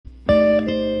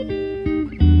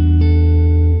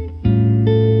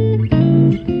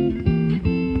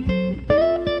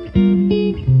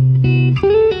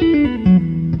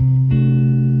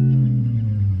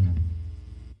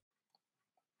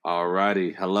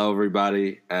Hello,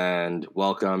 everybody, and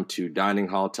welcome to Dining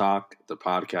Hall Talk, the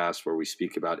podcast where we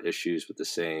speak about issues with the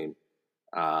same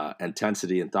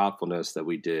intensity and thoughtfulness that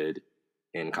we did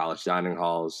in college dining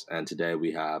halls. And today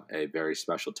we have a very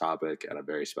special topic and a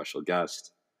very special guest.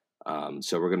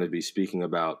 So we're going to be speaking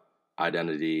about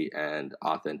identity and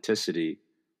authenticity.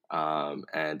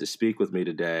 And to speak with me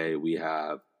today, we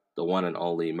have the one and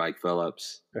only Mike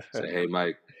Phillips. Say, hey,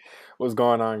 Mike. What's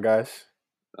going on, guys?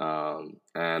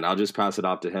 And I'll just pass it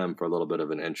off to him for a little bit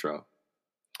of an intro.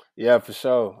 Yeah, for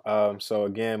sure. So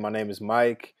again, my name is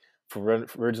Mike,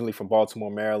 originally from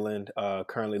Baltimore, Maryland.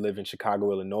 Currently live in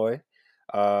Chicago, Illinois.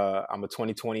 I'm a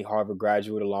 2020 Harvard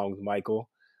graduate along with Michael.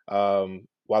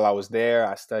 While I was there,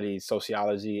 I studied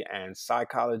sociology and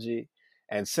psychology.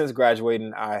 And since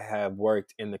graduating, I have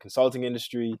worked in the consulting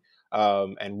industry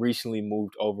and recently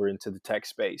moved over into the tech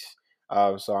space.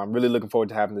 So I'm really looking forward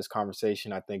to having this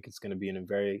conversation. I think it's going to be a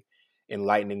very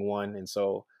enlightening one. And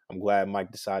so I'm glad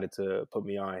Mike decided to put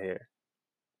me on here.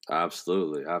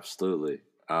 Absolutely.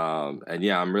 And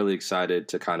yeah, I'm really excited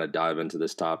to kind of dive into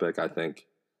this topic. I think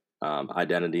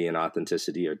identity and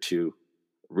authenticity are two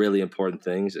really important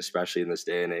things, especially in this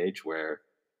day and age where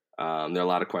there are a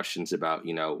lot of questions about,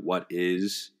 what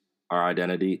is our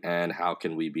identity and how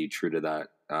can we be true to that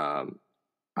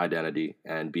identity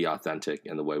and be authentic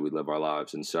in the way we live our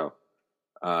lives. And so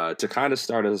to kind of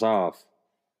start us off,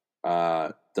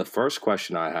 the first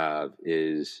question I have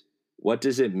is, what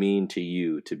does it mean to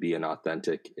you to be an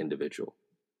authentic individual?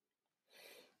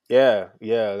 Yeah,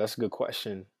 that's a good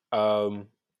question.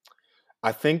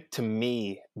 I think to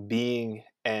me, being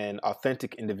an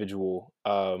authentic individual,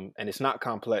 and it's not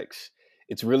complex,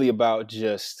 it's really about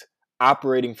just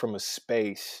operating from a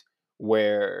space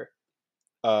where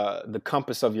the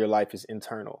compass of your life is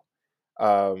internal,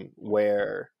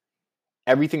 where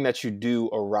everything that you do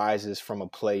arises from a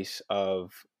place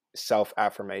of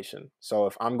self-affirmation. So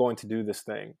if I'm going to do this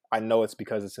thing, I know it's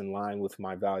because it's in line with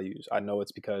my values. I know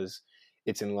it's because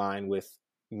it's in line with,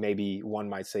 maybe one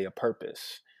might say, a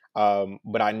purpose.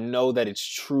 But I know that it's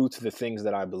true to the things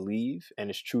that I believe,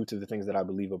 and it's true to the things that I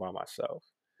believe about myself.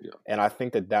 Yeah. And I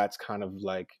think that that's kind of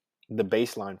like the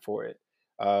baseline for it.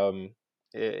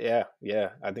 Yeah.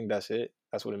 I think that's it.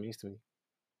 That's what it means to me.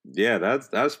 Yeah,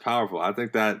 that's powerful. I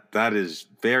think that is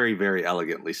very, very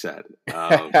elegantly said.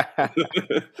 Yeah,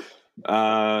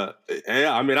 I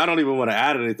mean, I don't even want to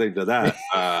add anything to that.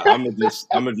 I'm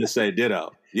gonna just say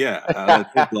ditto. Yeah, I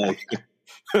think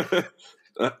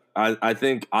I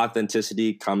think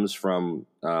authenticity comes from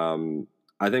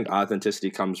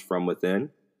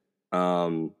within.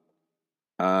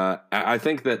 I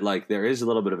think that there is a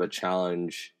little bit of a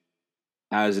challenge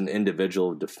as an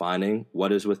individual defining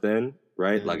what is within,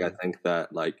 right? I think that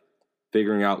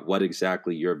figuring out what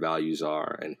exactly your values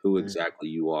are and who exactly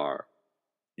you are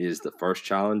is the first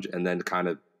challenge, and then kind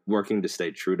of working to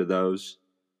stay true to those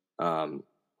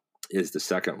is the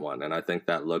second one. And I think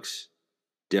that looks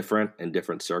different in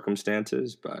different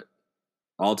circumstances, but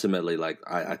ultimately,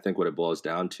 I think what it boils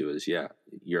down to is,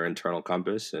 your internal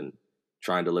compass and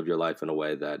trying to live your life in a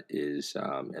way that is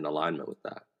in alignment with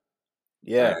that.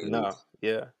 Yeah, And no,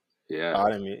 yeah. yeah, I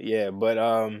didn't mean, yeah, but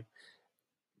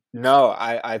no,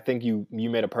 I think you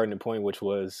made a pertinent point, which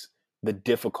was the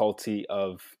difficulty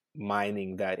of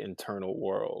mining that internal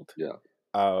world, yeah,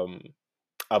 um,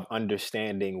 of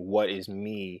understanding what is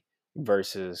me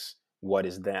versus what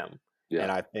is them. yeah,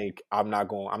 And I think I'm not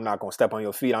going to step on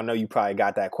your feet. I know you probably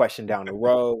got that question down the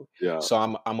road, yeah. so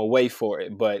I'm away for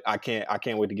it. But I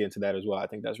can't wait to get into that as well. I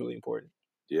think that's really important.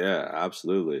 Yeah,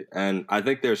 absolutely. And I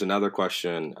think there's another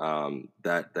question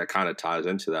that kind of ties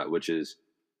into that, which is,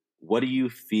 what do you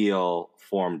feel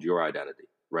formed your identity,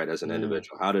 right, as an Mm.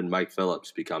 individual? How did Mike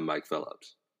Phillips become Mike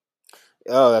Phillips?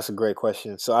 Oh, that's a great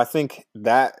question. So I think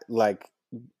that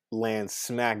lands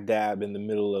smack dab in the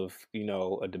middle of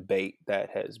a debate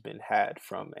that has been had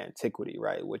from antiquity,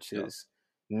 right? Which Yeah. is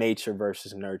nature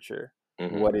versus nurture.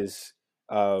 Hmm. What is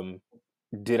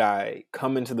did I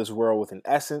come into this world with an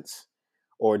essence,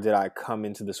 or did I come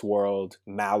into this world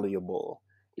malleable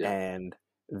Yeah. and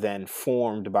then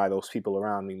formed by those people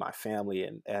around me, my family,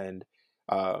 and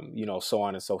so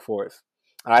on and so forth.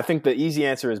 And I think the easy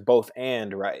answer is both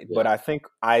and, right? Yeah. But I think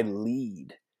I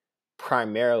lead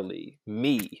primarily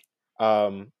me,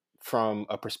 from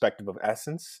a perspective of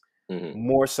essence, Hmm.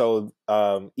 more so,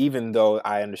 even though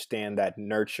I understand that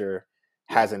nurture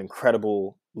Yeah. has an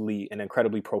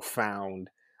incredibly profound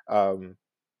um,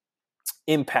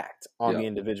 impact on Yeah. the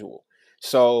individual.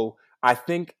 So I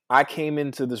think I came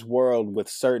into this world with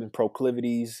certain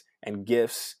proclivities and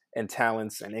gifts and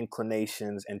talents and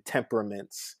inclinations and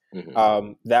temperaments Hmm.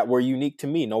 that were unique to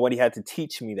me. Nobody had to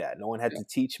teach me that. No one had Yeah. to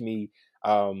teach me,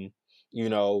 you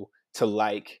know, to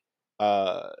like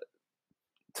uh,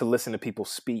 to listen to people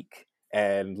speak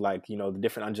and like the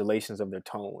different undulations of their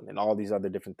tone and all these other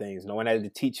different things. No one had to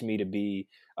teach me to be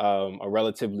a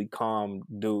relatively calm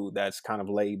dude that's kind of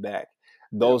laid back.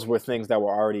 Yeah. Those were things that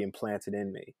were already implanted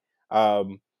in me.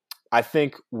 um, I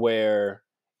think where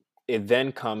it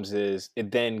then comes is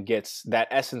it then gets that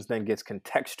essence then gets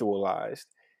contextualized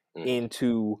Hmm.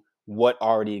 into what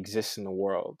already exists in the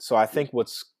world. So I Yeah. think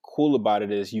what's cool about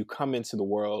it is you come into the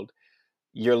world,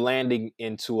 you're landing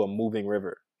into a moving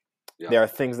river. Yeah. There are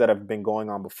things that have been going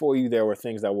on before you, there were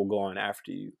things that will go on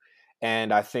after you.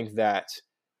 And I think that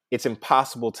it's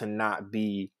impossible to not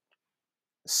be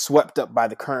swept up by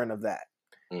the current of that.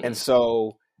 And Hmm.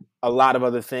 so a lot of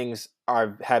other things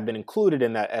have been included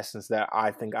in that essence that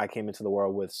I think I came into the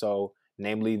world with. So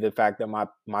namely the fact that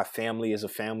my family is a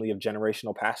family of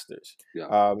generational pastors. Yeah.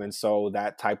 And so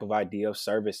that type of idea of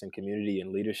service and community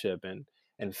and leadership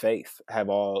and faith have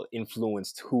all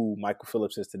influenced who Michael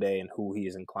Phillips is today and who he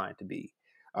is inclined to be.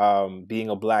 Being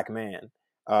a black man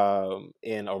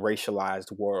in a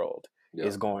racialized world Yeah.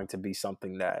 is going to be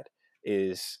something that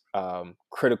is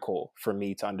critical for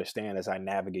me to understand as I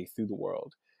navigate through the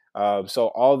world. So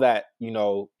all that,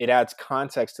 it adds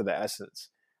context to the essence.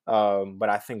 But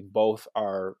I think both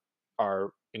are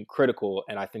critical,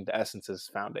 and I think the essence is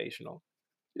foundational.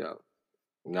 Yeah.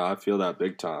 No, I feel that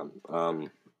big time.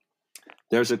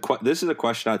 This is a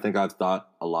question I think I've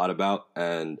thought a lot about,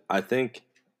 and I think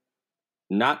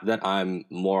not that I'm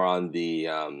more on the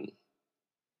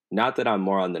not that I'm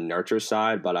more on the nurture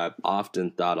side, but I've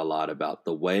often thought a lot about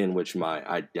the way in which my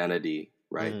identity,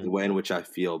 right, Mm, the way in which I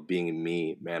feel being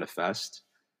me manifest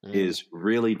mm, is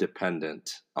really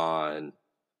dependent on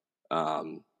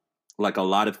um, like a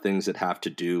lot of things that have to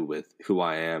do with who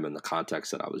I am and the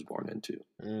context that I was born into.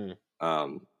 mm,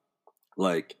 Um,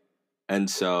 like, and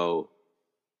so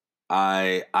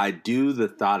I do the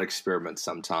thought experiment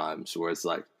sometimes where it's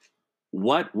like,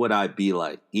 what would I be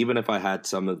like even if I had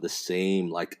some of the same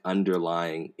like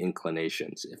underlying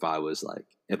inclinations if I was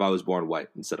born white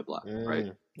instead of black, right?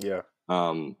 yeah.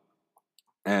 Um,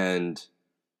 and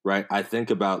right, I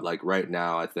think about like right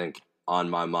now, I think on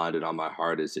my mind and on my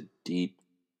heart is a deep,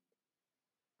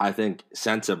 I think,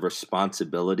 sense of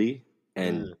responsibility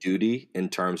and Mm, duty in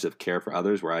terms of care for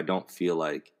others, where I don't feel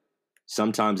like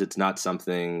sometimes it's not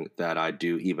something that I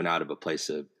do even out of a place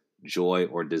of joy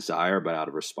or desire, but out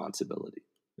of responsibility,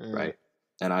 mm, right?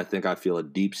 And I think I feel a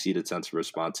deep seated sense of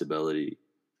responsibility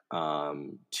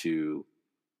to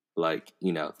like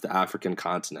the African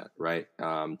continent, right?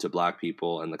 To Black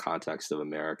people in the context of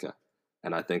America,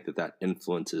 and I think that that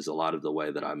influences a lot of the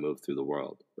way that I move through the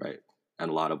world, right? And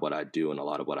a lot of what I do and a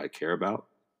lot of what I care about.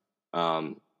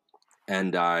 Um,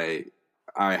 and I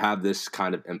have this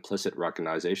kind of implicit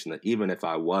recognition that even if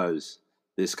I was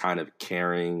this kind of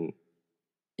caring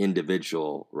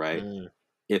individual, right? mm,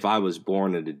 If I was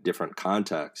born in a different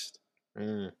context,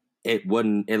 mm,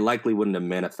 it likely wouldn't have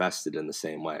manifested in the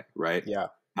same way, right? yeah.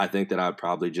 I think that I'd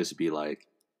probably just be like,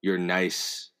 you're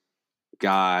nice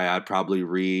guy. I'd probably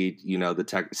read, the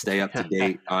tech, stay up to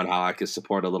date on how I could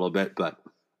support a little bit. But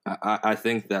I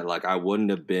think that like I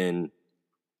wouldn't have been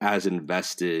as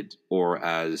invested or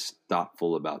as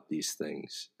thoughtful about these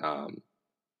things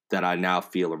that I now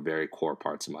feel are very core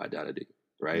parts of my identity.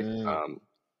 Right. Mm,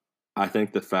 I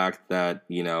think the fact that,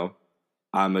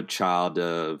 I'm a child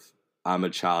of, I'm a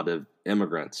child of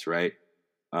immigrants. Right.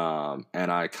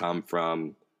 And I come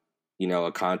from,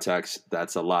 a context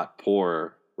that's a lot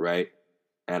poorer, right?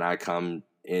 And I come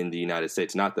in the United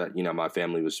States, not that, my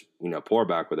family was, poor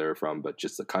back where they were from, but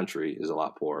just the country is a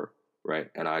lot poorer, right?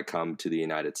 And I come to the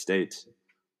United States.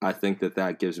 I think that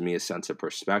that gives me a sense of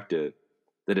perspective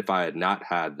that if I had not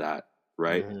had that,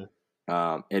 right, mm,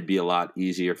 it'd be a lot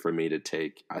easier for me to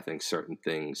take, I think, certain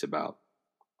things about,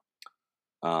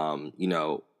 um, you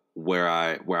know, where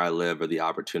I live or the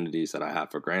opportunities that I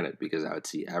have for granted because I would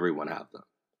see everyone have them.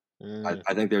 mm,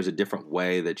 I think there's a different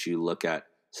way that you look at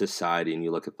society and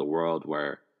you look at the world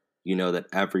where you know that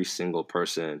every single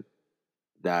person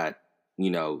that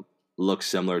you know looks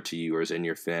similar to you or is in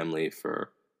your family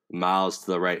for miles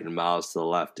to the right and miles to the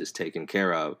left is taken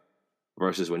care of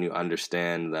versus when you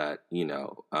understand that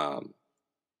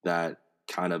that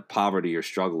kind of poverty or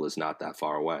struggle is not that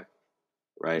far away,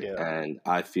 right? yeah. And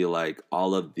I feel like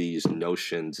all of these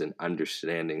notions and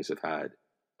understandings have had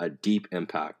a deep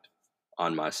impact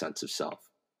on my sense of self,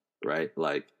 right?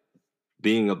 Like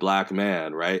being a black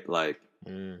man, right? Like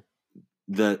Mm,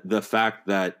 the fact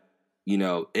that you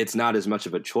know, it's not as much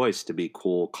of a choice to be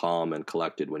cool, calm, and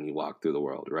collected when you walk through the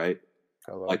world, right? Like,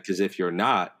 Hello. because if you're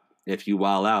not, if you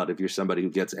wild out, if you're somebody who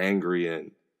gets angry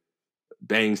and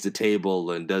bangs the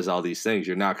table and does all these things,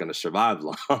 you're not going to survive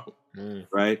long, Mm,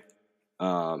 right?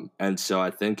 And so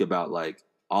I think about like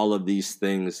all of these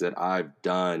things that I've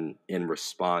done in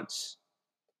response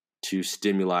to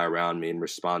stimuli around me, in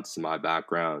response to my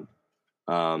background.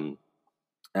 Um,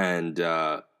 and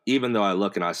even though I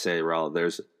look and I say, well,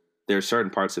 there's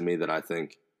certain parts of me that I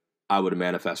think I would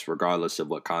manifest regardless of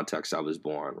what context I was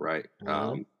born, right?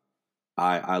 mhm,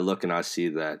 I look and I see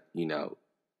that, you know,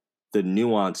 the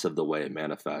nuance of the way it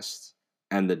manifests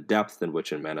and the depth in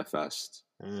which it manifests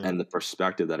mm. and the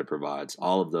perspective that it provides,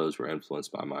 all of those were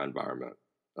influenced by my environment.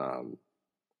 Um,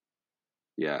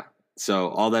 yeah. So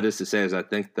all that is to say is I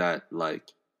think that like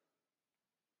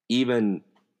even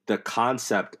the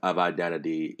concept of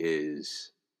identity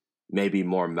is maybe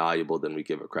more malleable than we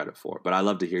give it credit for. But I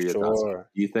love to hear your thoughts. Sure.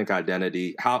 Do you think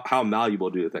identity, how malleable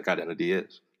do you think identity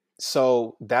is?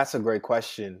 So that's a great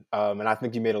question. And I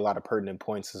think you made a lot of pertinent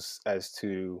points as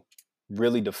to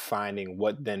really defining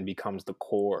what then becomes the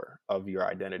core of your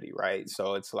identity, right?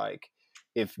 So it's like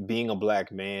if being a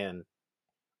black man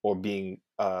or being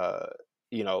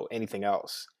anything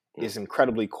else Mm, is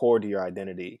incredibly core to your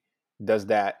identity, does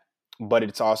that, but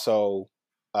it's also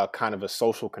a kind of a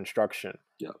social construction.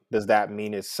 yeah. Does that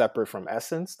mean it's separate from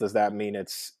essence? Does that mean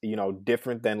it's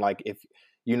different than, like, if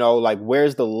like,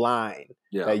 where's the line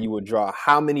Yeah. that you would draw?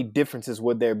 How many differences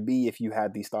would there be if you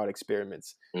had these thought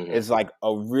experiments? Hmm. It's like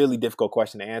a really difficult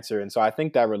question to answer. And so I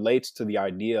think that relates to the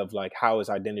idea of like, how is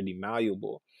identity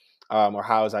malleable? Or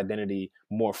how is identity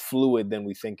more fluid than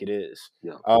we think it is?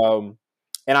 Yeah. Um,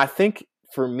 and I think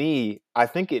for me, I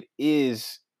think it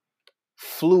is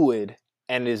fluid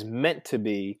and is meant to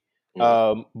be.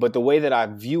 Mm, But the way that I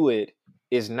view it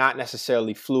is not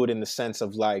necessarily fluid in the sense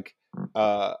of like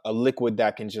a liquid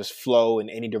that can just flow in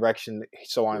any direction,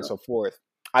 so on and yeah. so forth.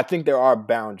 I think there are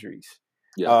boundaries.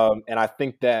 Yeah. And I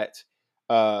think that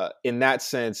in that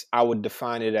sense, I would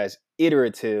define it as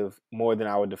iterative more than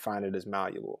I would define it as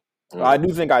malleable. I Mm,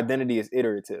 do think identity is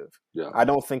iterative. yeah. I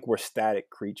don't think we're static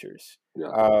creatures.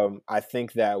 Yeah. I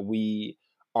think that we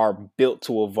are built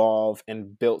to evolve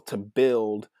and built to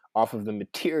build off of the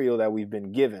material that we've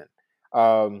been given.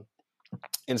 Um,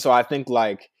 and so I think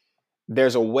like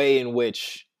there's a way in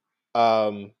which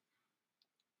um,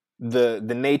 the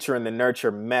nature and the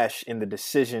nurture mesh in the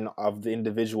decision of the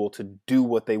individual to do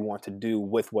what they want to do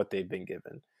with what they've been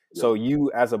given. Yeah. So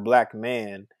you as a black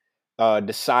man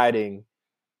deciding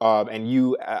and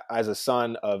you as a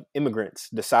son of immigrants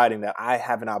deciding that I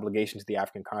have an obligation to the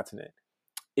African continent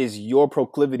is your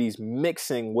proclivities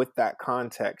mixing with that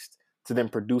context to then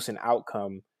produce an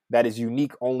outcome that is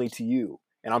unique only to you.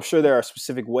 And I'm sure there are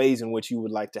specific ways in which you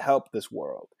would like to help this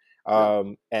world Yeah.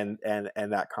 and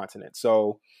that continent.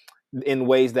 So in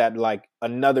ways that like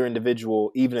another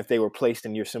individual, even if they were placed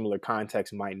in your similar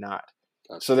context, might not.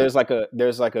 That's So true.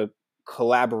 there's like a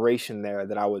collaboration there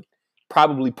that I would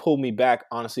probably pull me back,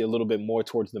 honestly, a little bit more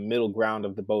towards the middle ground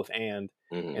of the both and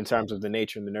Hmm. in terms of the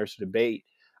nature and the nurture debate.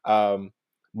 Um,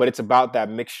 but it's about that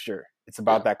mixture. It's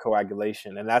about Yeah. that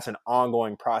coagulation, and that's an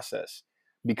ongoing process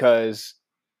because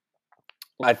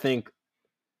I think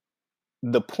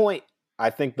the point. I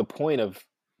think the point of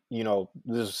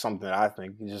this is something that I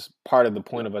think is just part of the Yeah.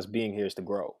 point of us being here is to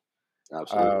grow.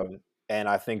 Absolutely. And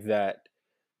I think that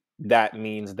that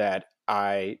means that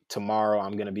tomorrow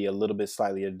I'm going to be a little bit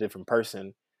slightly a different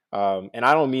person. And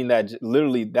I don't mean that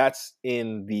literally. That's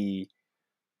in the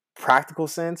practical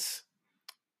sense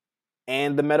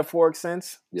and the metaphoric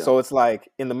sense. Yeah. So it's like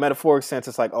in the metaphoric sense,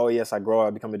 it's like, oh yes, I grow, I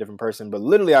become a different person. But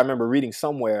literally, I remember reading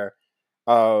somewhere,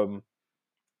 um,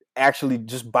 actually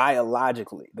just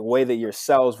biologically, the way that your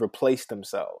cells replace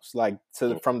themselves, like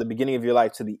Mm, from the beginning of your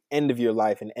life to the end of your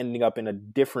life, and ending up in a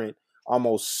different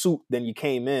almost suit than you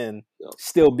came in, yeah.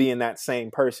 still being that same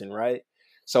person, right?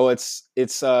 So it's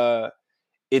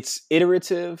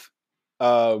iterative,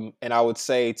 and I would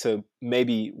say to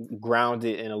maybe ground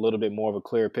it in a little bit more of a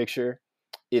clearer picture,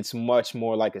 it's much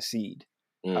more like a seed.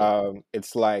 Mm,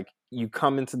 It's like you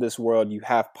come into this world, you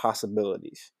have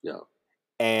possibilities, yeah.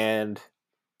 and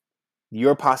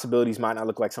your possibilities might not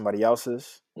look like somebody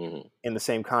else's Hmm. in the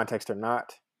same context or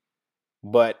not.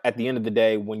 But at the end of the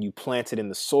day, when you plant it in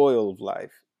the soil of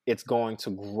life, it's going to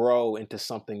grow into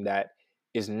something that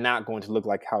is not going to look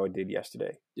like how it did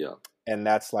yesterday. Yeah. And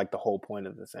that's like the whole point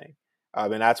of the thing.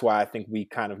 And that's why I think we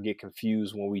kind of get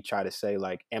confused when we try to say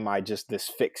like, am I just this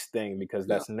fixed thing? Because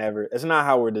Yeah. it's not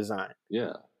how we're designed.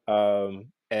 Yeah.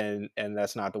 And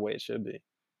that's not the way it should be.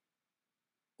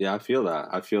 Yeah, I feel that.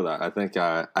 I feel that. I think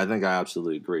I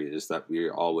absolutely agree. Is that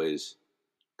we're always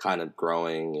kind of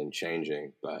growing and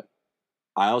changing, but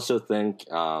I also think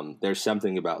there's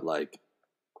something about like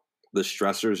the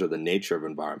stressors or the nature of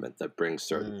environment that brings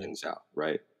certain Mm, things out,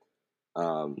 right?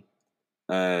 Um,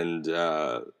 and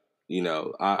you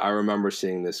know, I remember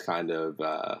seeing this kind of.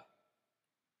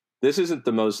 This isn't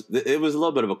the most. It was a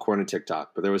little bit of a corny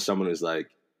TikTok, but there was someone who's like,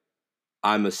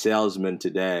 "I'm a salesman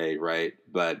today, right?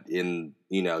 But in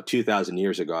 2,000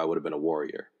 years ago, I would have been a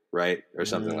warrior, right, or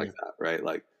something like mm, that, right?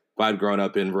 Like if I'd grown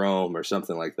up in Rome or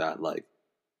something like that, like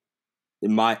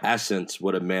my essence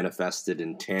would have manifested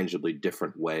in tangibly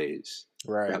different ways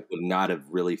that right. would not have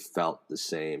really felt the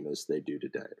same as they do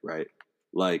today, right?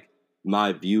 Like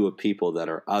my view of people that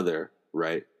are other,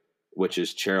 right, which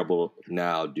is charitable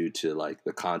now due to like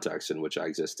the context in which I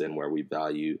exist in, where we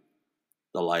value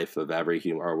the life of every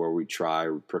human, or where we try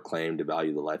proclaim to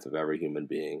value the life of every human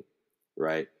being,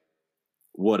 right,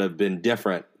 would have been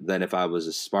different than if I was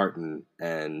a Spartan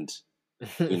and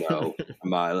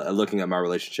my looking at my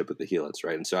relationship with the Helix,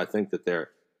 right? And so I think that there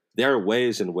are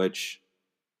ways in which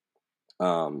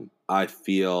I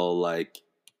feel like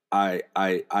I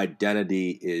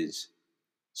identity is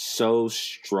so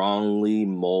strongly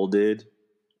molded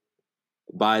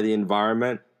by the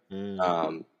environment, Mm,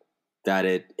 um, that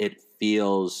it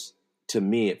feels, to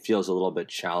me it feels a little bit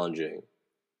challenging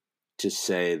to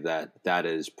say that that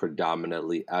is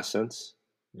predominantly essence.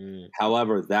 mm,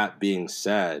 However, that being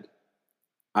said,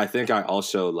 I think I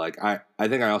also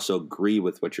agree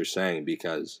with what you're saying,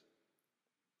 because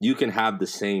you can have the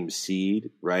same seed,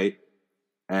 right?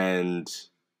 And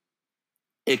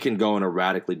it can go in a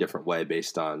radically different way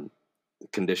based on the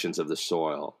conditions of the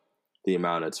soil, the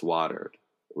amount it's watered,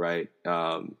 right?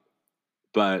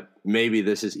 But maybe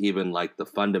this is even like the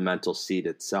fundamental seed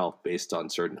itself based on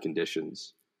certain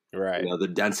conditions. right. The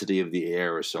density of the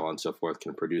air or so on and so forth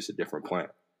can produce a different plant.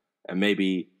 And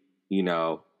maybe, you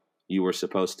know, you were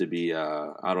supposed to be,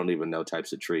 I don't even know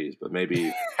types of trees, but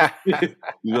maybe you're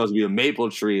supposed to be a maple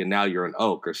tree and now you're an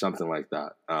oak or something like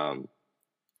that.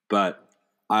 But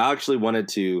I actually wanted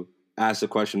to ask the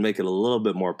question, make it a little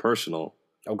bit more personal.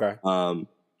 Okay. Um,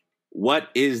 what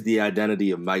is the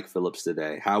identity of Mike Phillips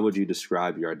today? How would you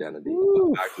describe your identity? What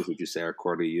Woo. factors would you say are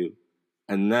core to you?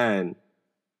 And then,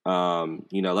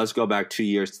 let's go back 2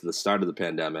 years to the start of the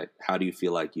pandemic. How do you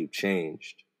feel like you've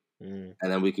changed? Mm.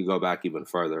 And then we could go back even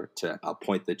further to a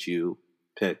point that you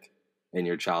pick in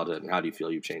your childhood. And how do you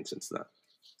feel you've changed since then?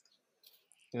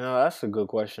 No, that's a good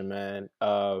question, man.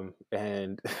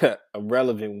 And a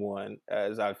relevant one,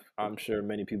 as I'm sure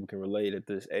many people can relate at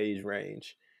this age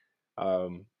range.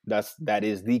 That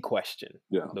is the question,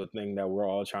 Yeah. the thing that we're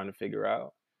all trying to figure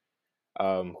out.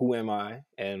 Who am I,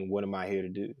 and what am I here to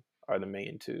do? Are the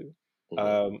main two.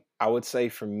 Hmm. I would say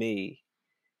for me,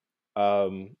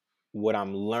 um, what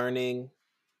I'm learning,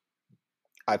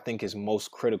 I think, is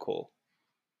most critical.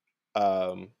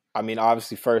 I mean,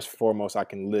 obviously, first and foremost, I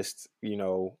can list,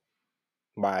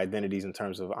 my identities in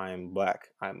terms of I am black,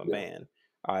 I am a Yeah. man,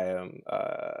 I am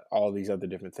all these other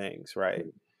different things, right?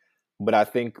 Mhm. But I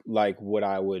think like what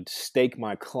I would stake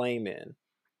my claim in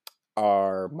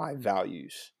are my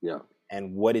values Yeah.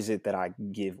 and what is it that I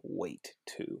give weight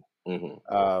to.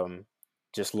 Hmm. Um,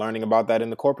 just learning about that in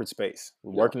the corporate space,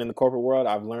 Yeah. working in the corporate world,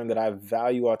 I've learned that I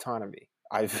value autonomy.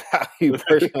 I value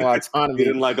personal He autonomy.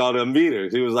 didn't like all the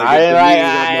meters. He was like, I if the like, meters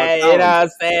are my you know calendar. what I'm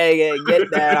saying?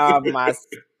 Get that off my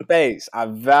space. I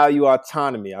value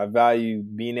autonomy. I value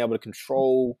being able to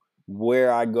control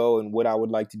where I go and what I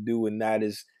would like to do. And that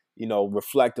is,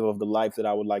 reflective of the life that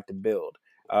I would like to build.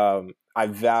 I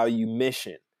value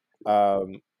mission.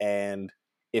 And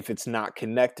if it's not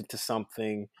connected to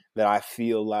something that I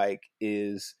feel like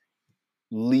is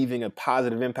leaving a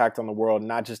positive impact on the world,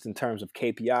 not just in terms of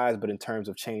KPIs, but in terms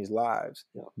of changed lives,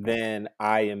 Yeah. then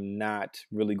I am not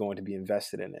really going to be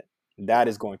invested in it. That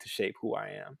is going to shape who I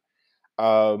am.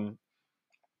 Um,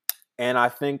 and I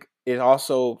think it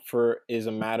also is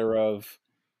a matter of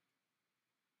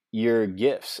your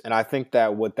gifts. And I think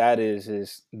that what that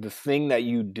is the thing that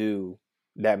you do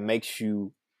that makes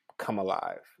you come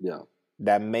alive, Yeah.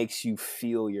 that makes you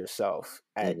feel yourself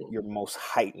at Hmm. your most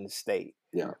heightened state.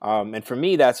 Yeah. And for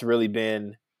me, that's really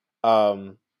been,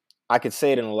 um, I could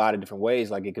say it in a lot of different ways.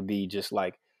 Like it could be just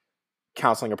like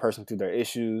counseling a person through their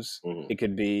issues. Hmm. It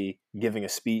could be giving a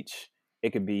speech.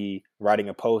 It could be writing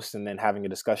a post and then having a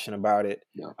discussion about it.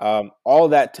 Yeah. All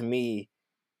that to me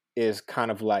is kind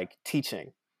of like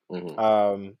teaching, Hmm.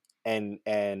 um,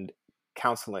 and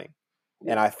counseling. And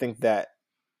Yeah. I think that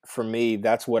for me,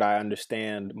 that's what I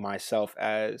understand myself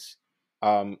as,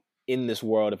 um, in this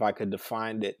world. If I could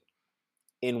define it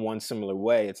in one similar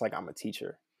way, it's like I'm a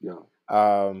teacher. Yeah.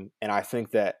 And I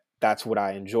think that that's what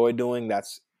I enjoy doing.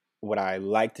 That's what I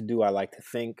like to do. I like to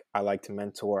think. I like to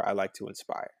mentor. I like to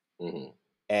inspire. Hmm.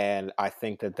 And I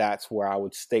think that that's where I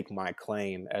would stake my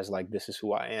claim as like, this is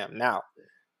who I am. Now,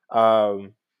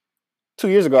 um, 2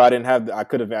 years ago, I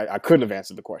couldn't have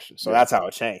answered the question. So Yeah. that's how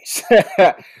it changed.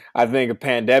 I think a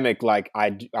pandemic, like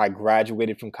I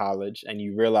graduated from college, and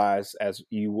you realize, as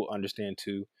you will understand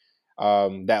too,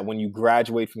 that when you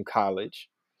graduate from college,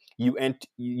 you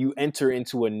enter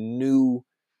into a new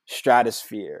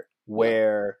stratosphere Yeah.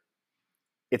 where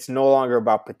it's no longer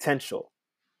about potential;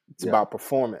 it's Yeah. about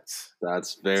performance.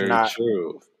 That's It's very not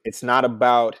true. it's not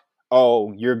about,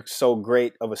 oh, you're so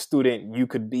great of a student, you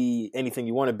could be anything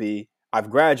you want to be. I've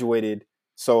graduated,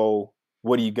 so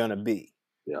what are you gonna be?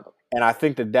 Yeah. And I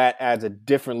think that that adds a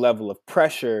different level of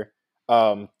pressure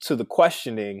to the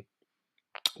questioning,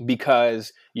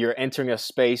 because you're entering a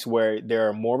space where there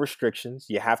are more restrictions.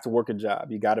 You have to work a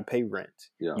job. You got to pay rent.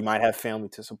 Yeah. You might have family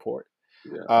to support.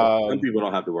 Yeah. Some Um, people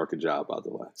don't have to work a job, by the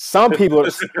way. some people,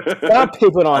 some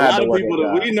people don't A have lot to of work people a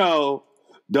that job. we know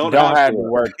don't Don't have to have to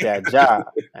work. work that job,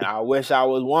 and I wish I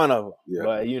was one of them. Yeah.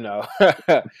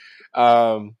 But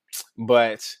um,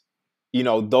 but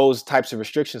those types of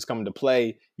restrictions come into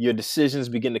play. Your decisions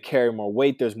begin to carry more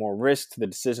weight. There's more risk to the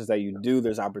decisions that you do.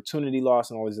 There's opportunity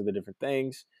loss and all these other different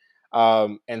things.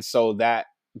 And so that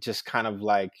just kind of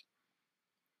like,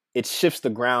 it shifts the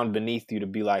ground beneath you to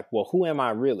be like, well, who am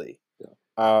I really?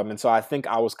 Yeah. And so I think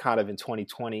I was kind of in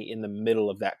 2020 in the middle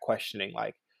of that questioning,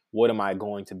 like, what am I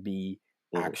going to be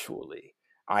Mhm. actually?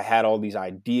 I had all these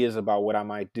ideas about what I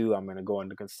might do. I'm going to go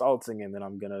into consulting, and then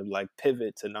I'm going to like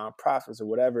pivot to nonprofits or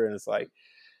whatever. And it's like,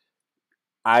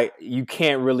 you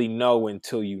can't really know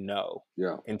until you know,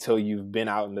 Yeah. until you've been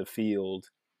out in the field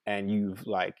and you've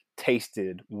like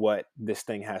tasted what this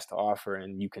thing has to offer,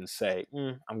 and you can say,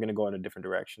 I'm going to go in a different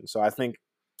direction. So I think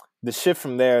the shift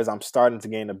from there is I'm starting to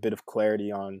gain a bit of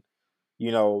clarity on,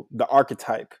 the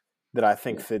archetype that I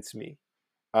think Yeah. fits me,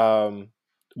 um,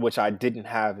 which I didn't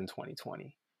have in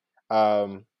 2020.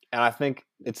 And I think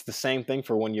it's the same thing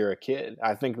for when you're a kid.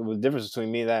 I think the difference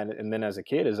between me and then as a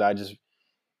kid is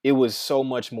it was so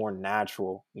much more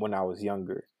natural when I was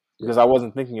younger, Yeah. because I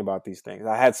wasn't thinking about these things.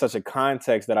 I had such a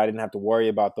context that I didn't have to worry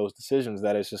about those decisions,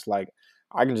 that it's just like,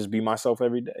 I can just be myself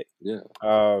every day. Yeah.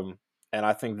 And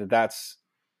I think that that's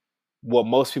what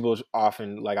most people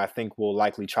often, like, I think will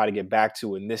likely try to get back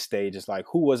to in this stage, is like,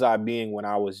 who was I being when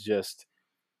I was just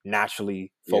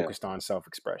naturally Yeah. focused on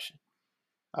self-expression?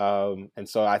 And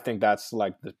so I think that's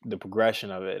like the progression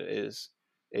of it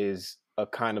is a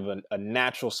kind of a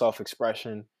natural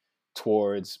self-expression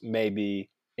towards maybe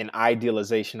an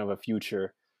idealization of a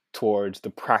future, towards the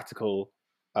practical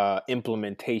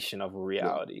implementation of a Yeah.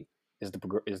 reality, is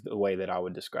the way that I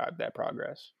would describe that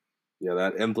progress. Yeah.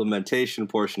 That implementation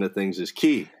portion of things is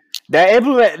key. That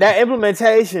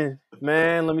implementation,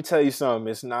 man, let me tell you something.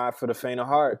 It's not for the faint of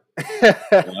heart.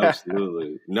 It's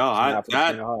Absolutely. No, not for the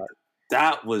faint of heart.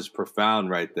 that was profound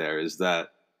right there. Is that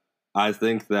I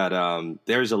think that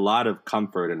there's a lot of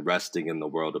comfort in resting in the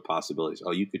world of possibilities.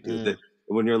 Oh, you could do that. Mm,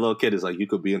 When you're a little kid, it's like you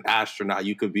could be an astronaut.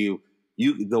 You could be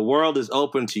you. The world is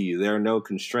open to you. There are no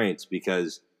constraints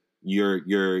because you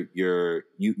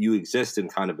exist in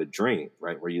kind of a dream,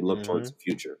 right? Where you look towards hmm the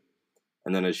future,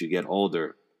 and then as you get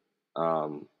older,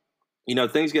 um,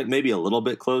 things get maybe a little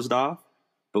bit closed off.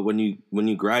 But when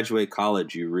you graduate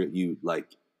college, you like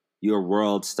your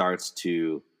world starts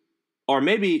to, or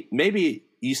maybe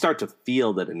you start to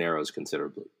feel that it narrows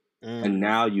considerably, and mm,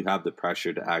 now you have the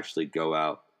pressure to actually go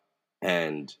out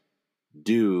and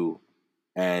do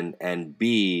and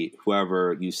be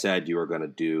whoever you said you were going to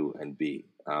do and be.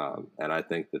 And I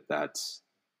think that that's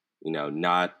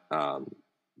not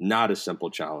a simple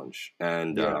challenge.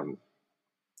 And yeah.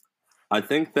 I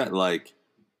think that, like,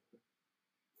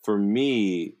 for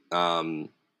me,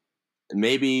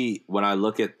 maybe when I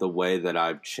look at the way that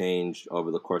I've changed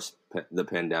over the course of the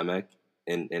pandemic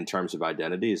in terms of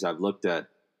identities, I've looked at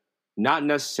not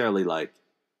necessarily like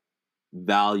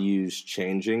values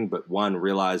changing, but one,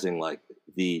 realizing like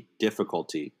the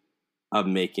difficulty of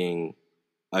making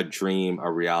a dream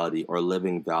a reality or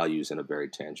living values in a very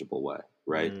tangible way,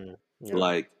 right? Yeah.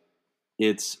 Like,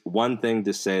 it's one thing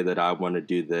to say that I want to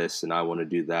do this and I want to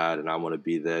do that and I want to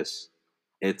be this.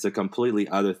 It's a completely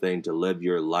other thing to live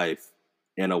your life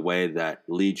in a way that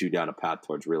leads you down a path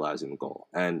towards realizing the goal.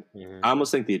 And hmm I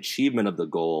almost think the achievement of the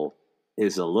goal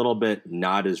is a little bit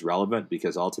not as relevant,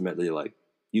 because ultimately, like,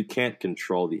 you can't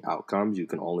control the outcomes. You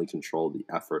can only control the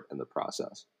effort and the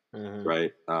process, hmm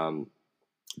right?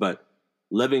 But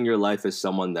living your life as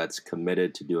someone that's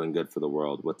committed to doing good for the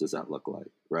world, what does that look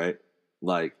like, right?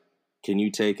 Like, can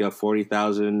you take a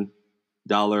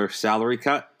 $40,000 salary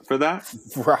cut for that?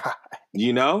 Right.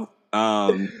 You know,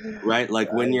 right?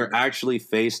 Like when you're actually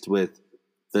faced with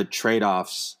the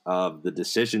trade-offs of the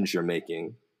decisions you're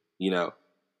making, you know,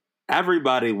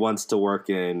 everybody wants to work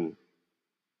in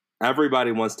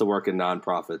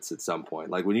nonprofits at some point.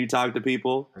 Like when you talk to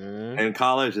people in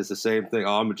college, it's the same thing.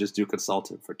 Oh, I'm gonna just do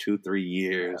consultant for 2-3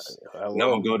 years. And I'm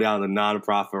gonna go down the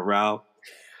nonprofit route.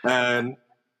 And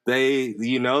they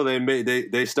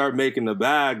start making the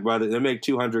bag, but they make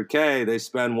 200K, they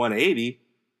spend 180,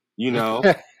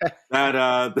 that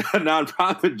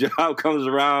nonprofit job comes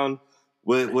around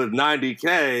with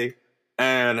 90K,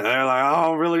 and they're like, I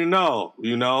don't really know,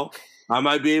 I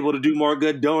might be able to do more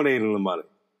good donating the money.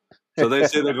 So they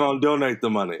say they're going to donate the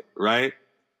money, right?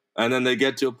 And then they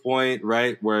get to a point,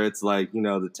 right, where it's like,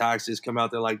 the taxes come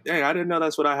out. They're like, dang, I didn't know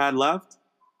that's what I had left.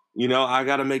 I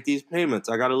got to make these payments.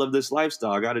 I got to live this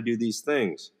lifestyle. I got to do these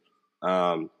things.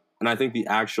 And I think the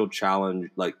actual challenge,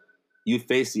 like you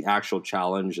face the actual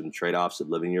challenge and trade-offs of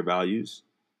living your values.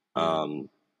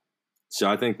 So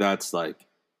I think that's like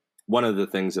one of the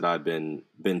things that I've been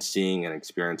seeing and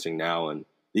experiencing now. And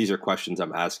these are questions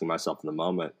I'm asking myself in the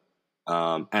moment.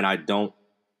 And I don't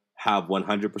have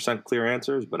 100% clear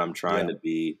answers, but I'm trying to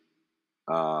be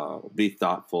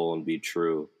thoughtful and be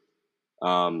true.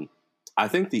 I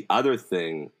think the other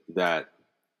thing that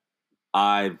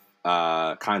I've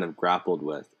kind of grappled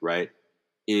with, right,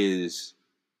 is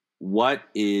what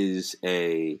is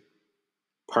a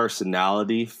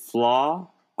personality flaw,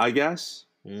 I guess,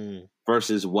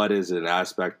 versus what is an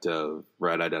aspect of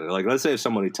red identity. Like, let's say if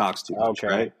somebody talks too much,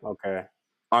 right? Okay.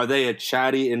 Are they a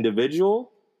chatty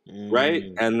individual, right?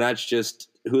 And that's just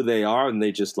who they are, and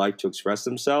they just like to express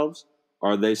themselves?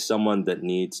 Or are they someone that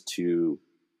needs to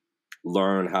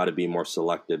learn how to be more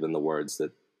selective in the words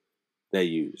that they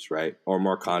use, right? Or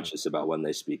more conscious about when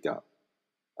they speak up.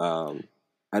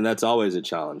 And that's always a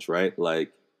challenge, right?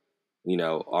 Like,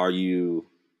 are you,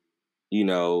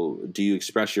 do you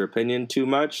express your opinion too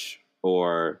much?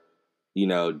 Or,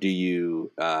 do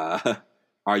you,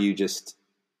 are you just,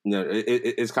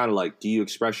 it's kind of like, do you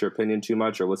express your opinion too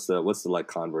much? Or what's the like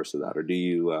converse of that? Or do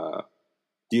you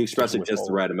express it just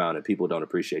the right amount and people don't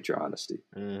appreciate your honesty,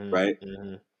 right?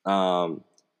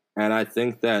 And I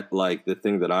think that like the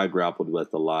thing that I grappled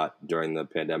with a lot during the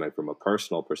pandemic from a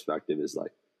personal perspective is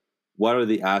like, what are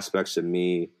the aspects of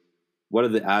me? What are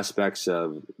the aspects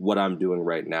of what I'm doing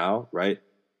right now, right,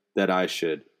 that I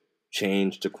should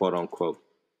change to quote unquote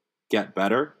get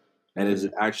better? And is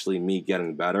it actually me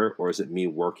getting better, or is it me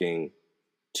working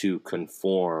to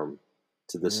conform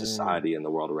to the society and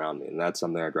the world around me? And that's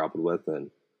something I grappled with.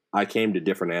 And I came to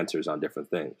different answers on different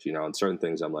things, on certain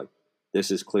things I'm like,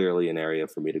 this is clearly an area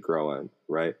for me to grow in,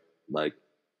 right? Like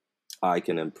I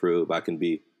can improve. I can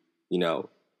be,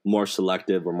 more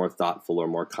selective or more thoughtful or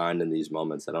more kind in these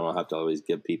moments. I don't have to always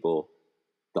give people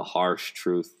the harsh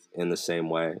truth in the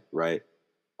same way, right?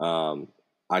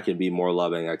 I can be more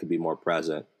loving. I can be more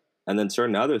present. And then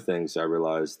certain other things I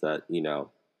realized that,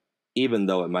 even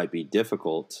though it might be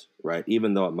difficult, right?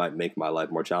 Even though it might make my life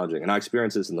more challenging. And I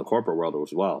experience this in the corporate world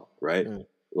as well, right?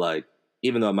 Like,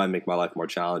 even though it might make my life more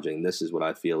challenging, this is what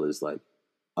I feel is like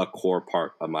a core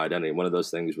part of my identity. One of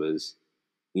those things was,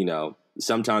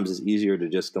 sometimes it's easier to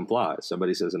just comply.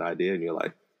 Somebody says an idea and you're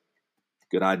like,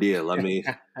 good idea. Let me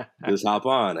just hop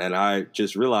on. And I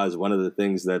just realized one of the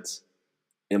things that's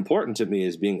important to me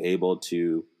is being able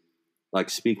to like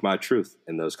speak my truth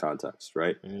in those contexts,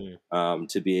 right?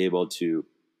 To be able to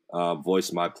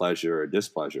voice my pleasure or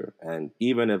displeasure. And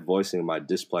even if voicing my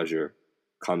displeasure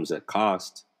comes at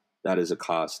cost, that is a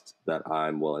cost that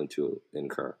I'm willing to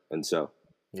incur. And so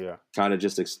kind of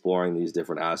just exploring these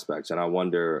different aspects. And I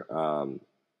wonder,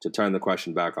 to turn the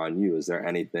question back on you, is there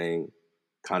anything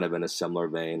kind of in a similar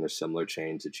vein or similar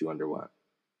change that you underwent?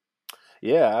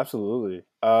 Yeah, absolutely.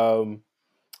 So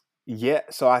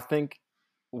I think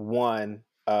one,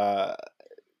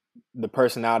 the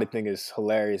personality thing is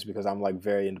hilarious because I'm like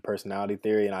very into personality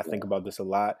theory and I think about this a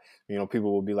lot.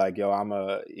 People will be like, yo, I'm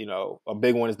a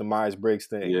big one is the Myers-Briggs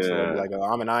thing. So they'll be like, oh,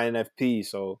 I'm an INFP.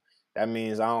 So that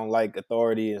means I don't like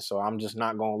authority. And so I'm just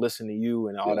not going to listen to you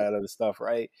and all that other stuff.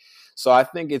 Right. So I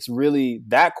think it's really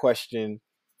that question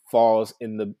falls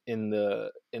in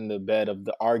the bed of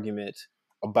the argument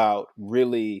about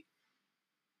really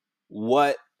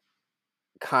what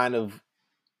kind of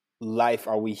life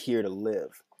are we here to live?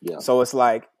 So it's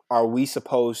like, are we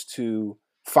supposed to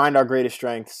find our greatest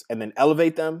strengths and then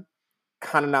elevate them,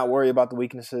 kind of not worry about the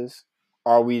weaknesses?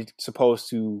 Or are we supposed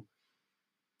to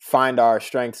find our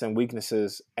strengths and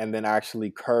weaknesses and then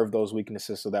actually curve those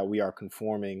weaknesses so that we are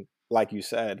conforming, like you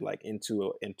said, like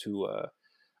into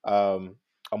a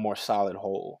more solid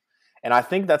whole. And I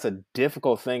think that's a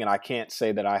difficult thing, and I can't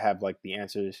say that I have like the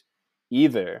answers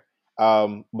either.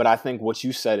 But I think what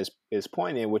you said is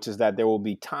poignant, which is that there will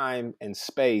be time and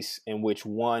space in which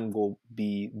one will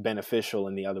be beneficial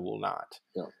and the other will not.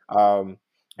 Yeah.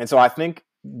 And so I think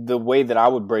the way that I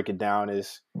would break it down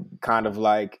is kind of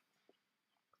like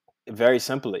very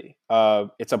simply,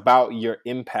 it's about your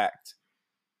impact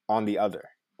on the other.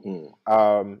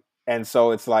 Mm. And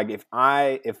so it's like if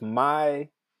I'm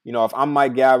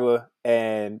Mike Gaba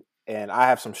and I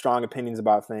have some strong opinions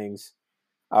about things,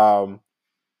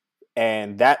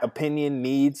 and that opinion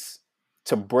needs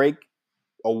to break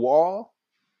a wall,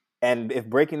 and if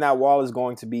breaking that wall is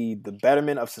going to be the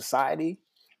betterment of society,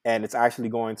 and it's actually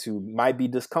going to might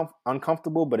be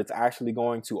uncomfortable, but it's actually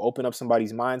going to open up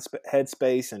somebody's head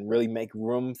space and really make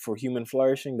room for human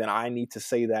flourishing, then I need to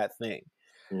say that thing.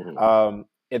 Mm-hmm.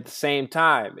 At the same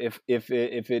time, if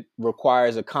it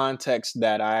requires a context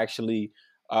that I actually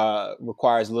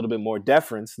requires a little bit more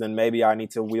deference, then maybe I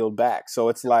need to wield back. So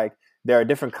it's like there are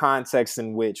different contexts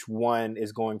in which one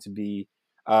is going to be,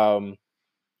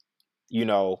 you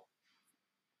know,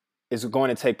 is going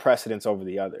to take precedence over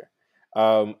the other.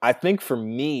 I think for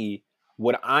me,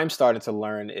 what I'm starting to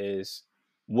learn is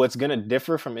what's going to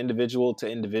differ from individual to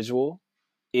individual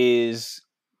is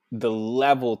the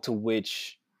level to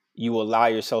which you allow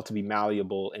yourself to be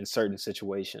malleable in certain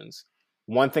situations.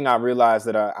 One thing I realized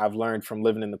that I've learned from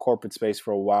living in the corporate space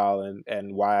for a while,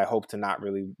 and why I hope to not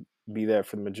really be there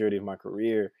for the majority of my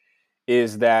career,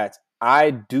 is that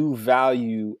I do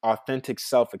value authentic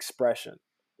self-expression.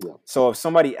 Yeah. So if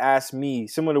somebody asks me,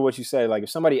 similar to what you said, like if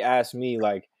somebody asks me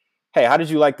like, hey, how did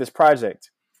you like this project?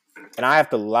 And I have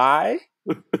to lie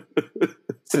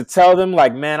to tell them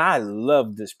like, man, I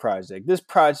love this project. This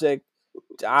project,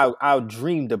 I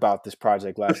dreamed about this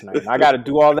project last night. And I got to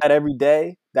do all that every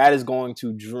day. That is going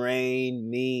to drain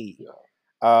me.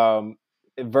 Yeah.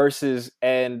 Versus,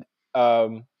 and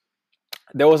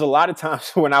there was a lot of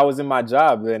times when I was in my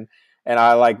job and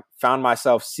I like found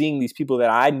myself seeing these people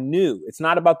that I knew. It's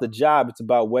not about the job, it's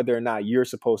about whether or not you're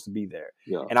supposed to be there.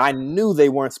 Yeah. And I knew they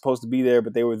weren't supposed to be there,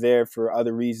 but they were there for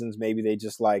other reasons. Maybe they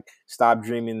just like stopped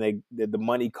dreaming, the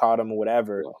money caught them or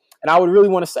whatever. Yeah. And I would really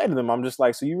want to say to them, I'm just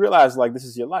like, so you realize like this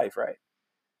is your life, right?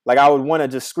 Like I would want to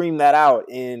just scream that out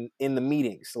in the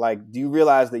meetings. Like, do you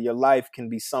realize that your life can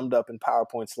be summed up in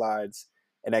PowerPoint slides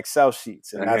and Excel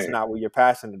sheets, and that's Hey. not what you're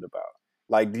passionate about?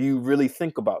 Like, do you really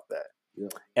think about that? Yeah.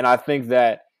 And I think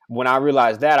that when I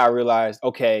realized that, I realized,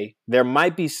 okay, there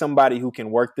might be somebody who can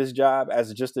work this job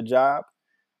as just a job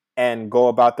and go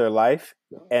about their life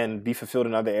Yeah. and be fulfilled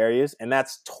in other areas, and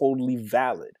that's totally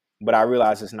valid. But I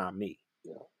realized it's not me.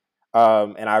 Yeah.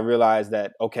 And I realized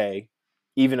that, okay,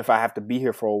 even if I have to be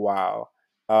here for a while,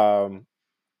 I'm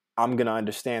going to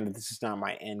understand that this is not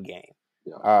my end game.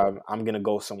 Yeah. I'm going to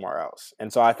go somewhere else.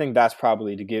 And so I think that's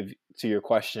probably, to give to your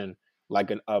question, like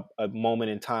a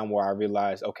moment in time where I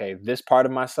realized, okay, this part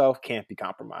of myself can't be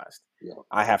compromised. Yeah.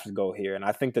 I have to go here. And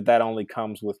I think that only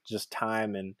comes with just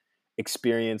time and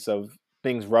experience of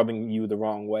things rubbing you the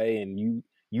wrong way. And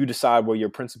you decide where your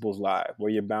principles lie, where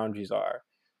your boundaries are,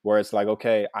 where it's like,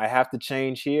 okay, I have to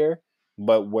change here,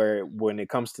 but when it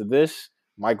comes to this,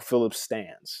 Mike Phillips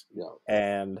stands. Yeah.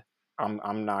 And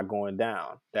I'm not going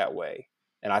down that way.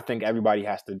 And I think everybody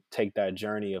has to take that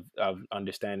journey of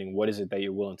understanding what is it that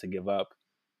you're willing to give up,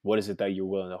 what is it that you're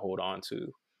willing to hold on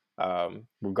to,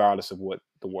 regardless of what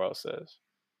the world says.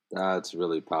 That's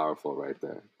really powerful right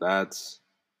there. That's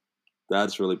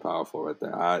really powerful right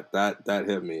there. That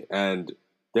hit me. And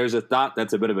there's a thought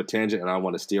that's a bit of a tangent, and I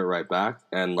want to steer right back.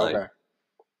 And Okay.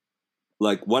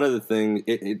 like one of the things,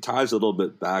 it ties a little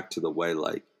bit back to the way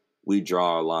like we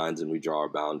draw our lines and we draw our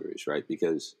boundaries, right?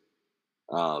 Because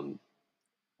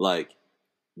like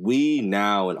we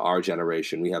now in our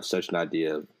generation, we have such an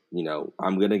idea of,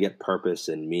 I'm going to get purpose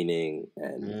and meaning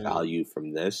and value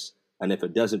from this. And if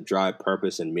it doesn't drive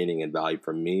purpose and meaning and value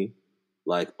from me,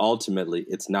 like ultimately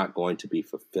it's not going to be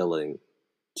fulfilling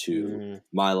to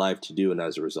my life to do. And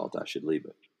as a result, I should leave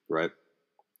it. Right.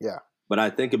 Yeah. But I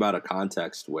think about a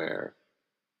context where,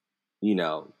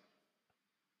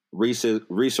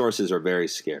 resources are very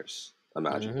scarce,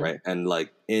 imagine, right? And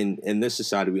like in this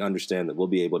society, we understand that we'll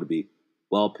be able to be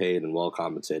well paid and well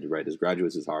compensated, right? As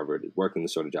graduates of Harvard, working the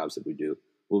sort of jobs that we do,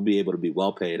 we'll be able to be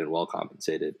well paid and well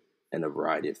compensated in a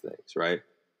variety of things, right?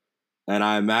 And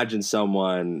I imagine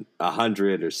someone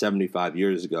 100 or 75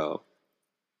 years ago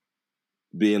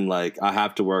being like, I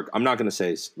have to work. I'm not going to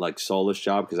say like soulless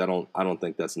job, because I don't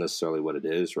think that's necessarily what it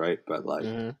is, right? But like,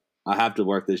 I have to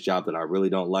work this job that I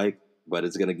really don't like, but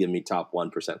it's going to give me top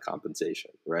 1%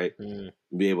 compensation, right? Mm,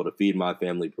 Be able to feed my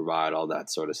family, provide all that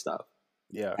sort of stuff.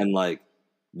 yeah. And like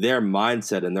their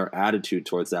mindset and their attitude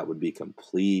towards that would be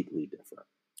completely different,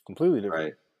 Completely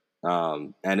different.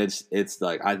 right? And it's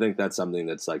like I think that's something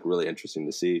that's like really interesting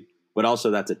to see, but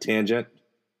also that's a tangent.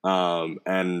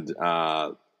 And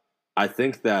I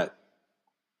think that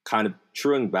kind of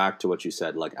truing back to what you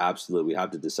said, like absolutely, we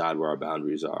have to decide where our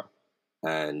boundaries are,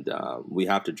 and we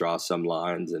have to draw some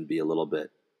lines and be a little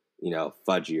bit,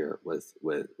 fudgier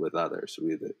with others.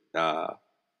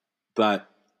 But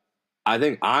I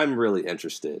think I'm really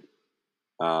interested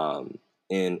um,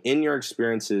 in your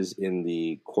experiences in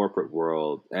the corporate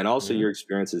world, and also Hmm. your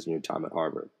experiences in your time at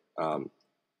Harvard. Um,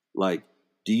 like,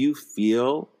 do you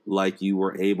feel like you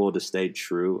were able to stay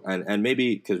true? And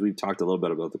maybe because we've talked a little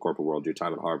bit about the corporate world, your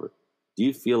time at Harvard. Do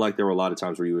you feel like there were a lot of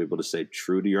times where you were able to stay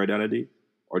true to your identity,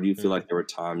 or do you feel Hmm. like there were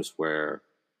times where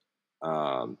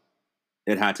um,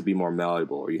 it had to be more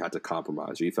malleable, or you had to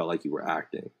compromise, or you felt like you were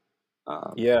acting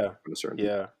Yeah. from a certain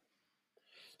people? Yeah.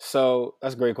 So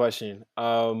that's a great question.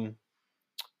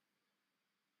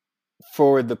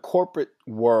 For the corporate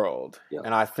world, Yeah,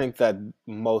 and I think that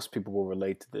most people will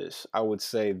relate to this, I would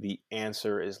say the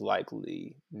answer is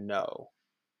likely no.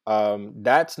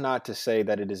 That's not to say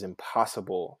that it is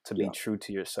impossible to be yeah, true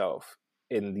to yourself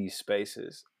in these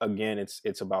spaces. Again,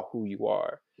 it's about who you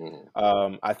are.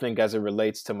 mm-hmm. I think as it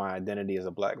relates to my identity as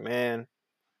a black man,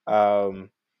 um,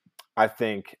 I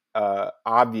think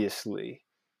obviously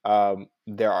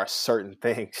there are certain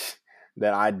things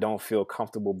that I don't feel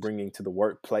comfortable bringing to the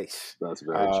workplace, That's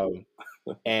very true.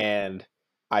 um, and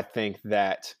I think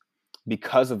that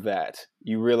because of that,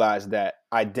 you realize that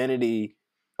identity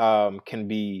can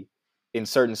be in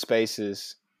certain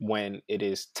spaces when it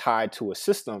is tied to a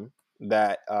system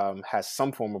that has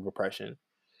some form of oppression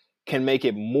can make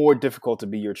it more difficult to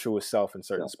be your truest self in Yeah,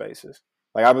 certain spaces.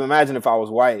 Like I would imagine if I was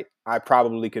white, I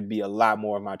probably could be a lot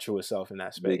more of my truest self in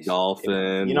that big space. You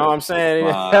dolphin know what with I'm saying?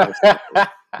 class.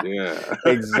 Yeah,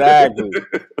 Exactly.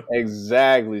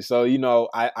 Exactly. So,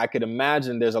 I could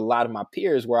imagine there's a lot of my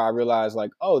peers where I realize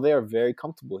like, oh, they're very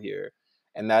comfortable here.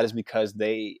 And that is because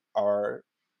they are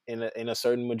in a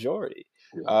certain majority,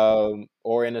 yeah,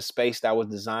 or in a space that was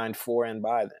designed for and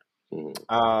by them.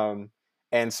 mm-hmm.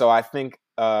 And so I think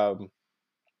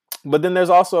but then there's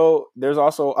also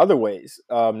other ways,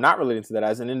 not related to that.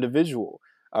 As an individual,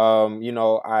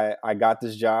 I got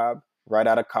this job right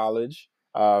out of college.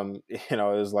 It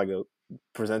was like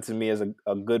presented to me as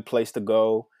a good place to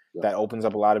go Yeah, that opens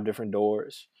up a lot of different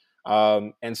doors.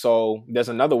 And so there's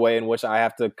another way in which I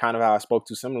have to, kind of how I spoke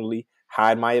to similarly,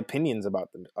 hide my opinions about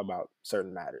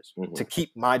certain matters mm-hmm. to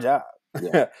keep my job.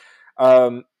 Yeah,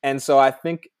 And so I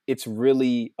think it's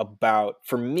really about,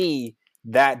 for me,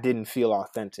 that didn't feel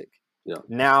authentic. yeah,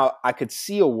 Now I could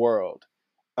see a world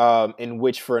in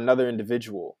which, for another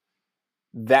individual,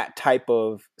 that type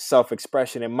of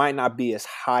self-expression, it might not be as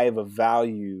high of a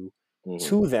value mm-hmm.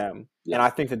 to them, and Yeah, I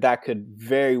think that could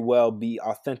very well be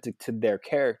authentic to their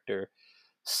character,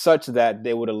 such that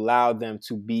they would allow them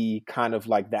to be kind of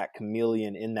like that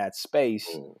chameleon in that space,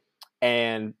 mm-hmm.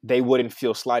 and they wouldn't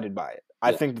feel slighted by it.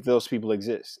 I Yeah, think that those people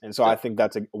exist. And so yeah, I think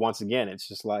that's once again, it's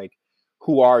just like,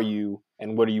 who are you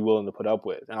and what are you willing to put up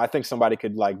with? And I think somebody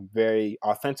could like very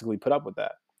authentically put up with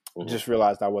that. mm-hmm. Just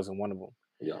realized I wasn't one of them.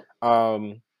 Yeah,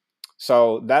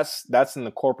 So that's in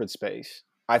the corporate space.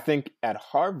 I think at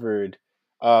Harvard,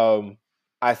 um,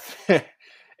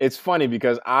 it's funny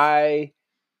because I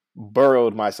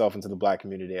burrowed myself into the black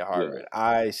community at yeah, Harvard.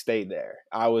 I stayed there.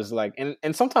 I was like,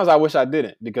 and sometimes I wish I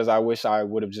didn't, because I wish I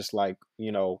would have just like,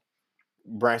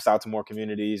 branched out to more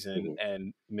communities and mm-hmm.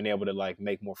 and been able to like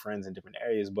make more friends in different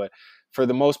areas. But for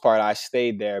the most part, I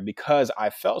stayed there because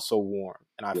I felt so warm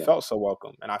and I Yeah, felt so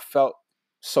welcome and I felt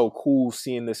so cool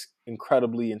seeing this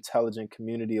incredibly intelligent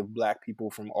community of black people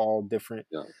from all different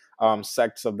yeah,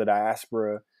 sects of the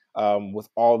diaspora, with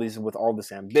all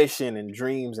this ambition and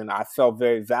dreams, and I felt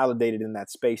very validated in that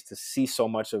space to see so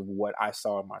much of what I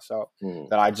saw in myself, mm-hmm.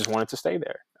 that I just wanted to stay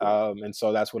there, Yeah, and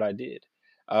so that's what I did.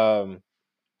 Um,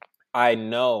 I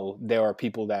know there are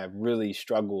people that really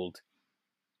struggled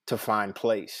to find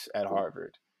place at yeah,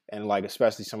 Harvard, and like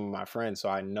especially some of my friends. So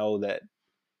I know that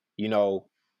you know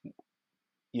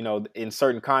in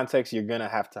certain contexts you're gonna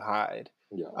have to hide.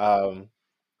 yeah. Um,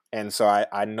 and so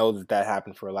I know that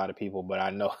happened for a lot of people, but I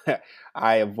know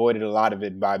I avoided a lot of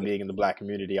it by being in the black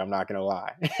community. I'm not gonna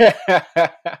lie.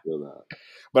 Feel that.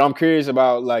 But I'm curious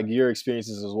about like your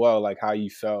experiences as well, like how you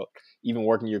felt even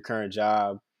working your current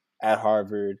job at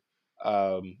Harvard,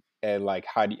 and like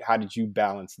how did you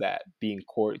balance that being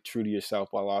true to yourself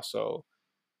while also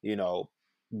you know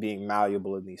being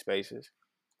malleable in these spaces?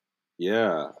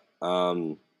 Yeah.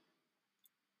 Um,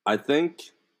 I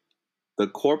think the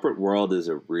corporate world is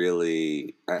a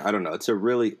really, I don't know, it's a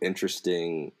really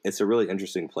interesting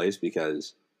place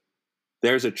because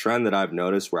there's a trend that I've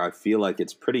noticed where I feel like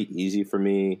it's pretty easy for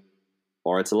me,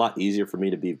 or it's a lot easier for me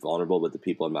to be vulnerable with the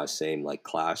people in my same like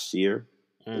class year,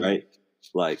 Mm, right?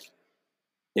 Like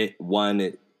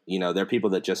there are people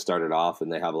that just started off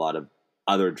and they have a lot of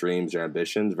other dreams or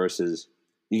ambitions versus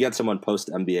you get someone post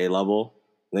MBA level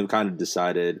and they've kind of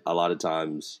decided a lot of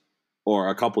times, or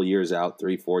a couple years out,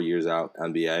 3 4 years out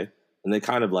MBA, and they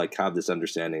kind of like have this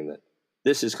understanding that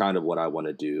this is kind of what I want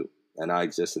to do and I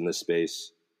exist in this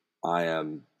space. I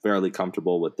am fairly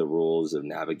comfortable with the rules of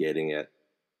navigating it.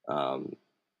 um,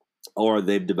 or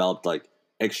they've developed like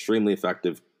extremely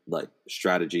effective like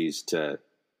strategies to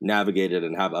navigate it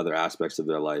and have other aspects of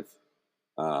their life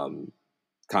um,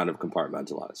 kind of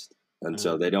compartmentalized, and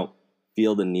so mm, they don't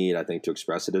feel the need, I think, to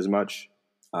express it as much.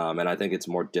 And I think it's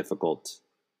more difficult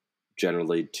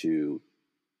generally to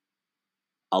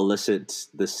elicit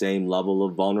the same level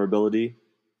of vulnerability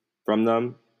from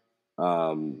them.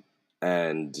 um,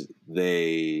 and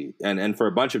and for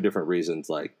a bunch of different reasons,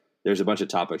 like there's a bunch of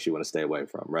topics you want to stay away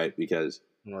from, right? Because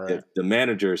if right. the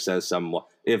manager says some,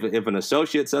 if an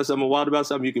associate says something wild about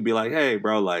something, you could be like, hey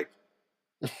bro, like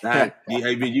that,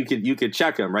 I mean, you could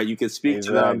check them, right? You could speak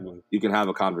to them, Exactly. you can have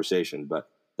a conversation, but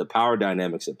the power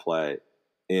dynamics at play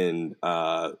in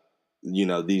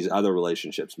these other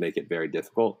relationships make it very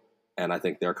difficult, and I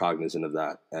think they're cognizant of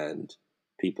that, and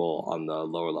people on the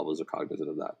lower levels are cognizant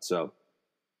of that. So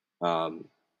um,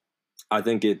 I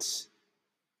think it's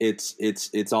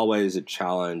always a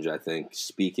challenge. I think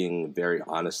speaking very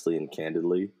honestly and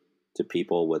candidly to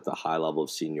people with a high level of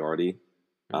seniority,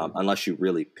 Mm, unless you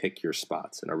really pick your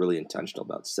spots and are really intentional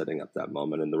about setting up that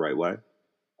moment in the right way.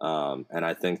 And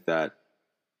I think that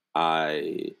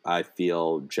I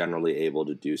feel generally able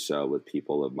to do so with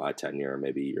people of my tenure,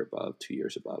 maybe a year above, 2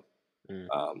 years above.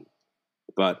 mm, Um,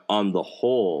 but on the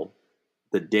whole,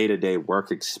 the day to day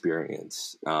work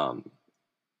experience,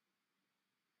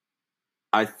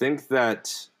 I think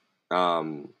that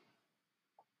um,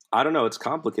 I don't know. It's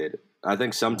complicated. I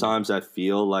think mm, sometimes I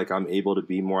feel like I'm able to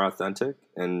be more authentic,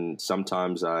 and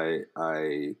sometimes I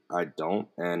don't.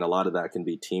 And a lot of that can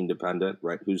be team dependent,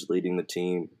 right? Who's leading the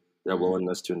team, their mhm,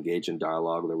 willingness to engage in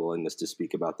dialogue, their willingness to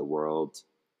speak about the world,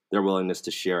 their willingness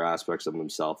to share aspects of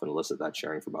themselves and elicit that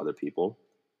sharing from other people.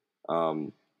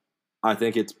 Um, I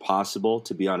think it's possible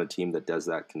to be on a team that does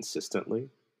that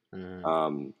consistently, mhm,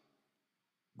 um,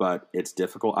 but it's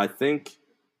difficult. I think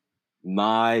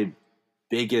my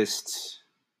biggest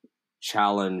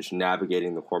challenge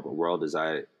navigating the corporate world is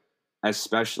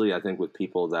especially I think with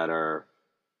people that are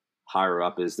higher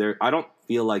up, is there, I don't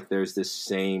feel like there's this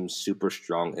same super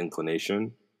strong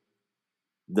inclination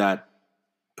that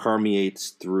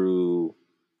permeates through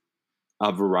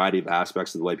a variety of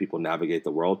aspects of the way people navigate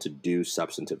the world to do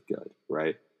substantive good,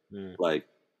 right? mm, Like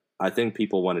I think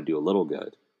people want to do a little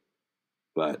good,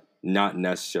 but not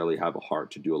necessarily have a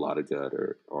heart to do a lot of good,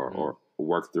 mm, or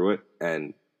work through it.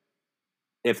 And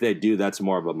if they do, that's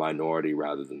more of a minority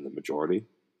rather than the majority.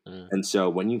 mm, And so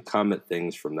when you come at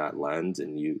things from that lens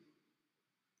and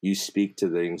you speak to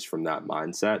things from that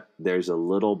mindset, there's a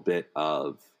little bit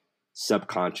of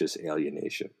subconscious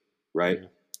alienation, right? mm,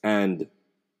 And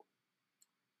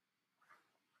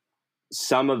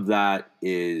some of that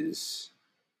is,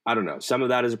 I don't know, some of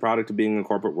that is a product of being in the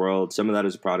corporate world, some of that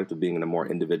is a product of being in a more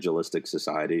individualistic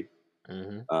society.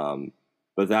 mhm, Um,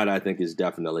 but that I think is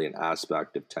definitely an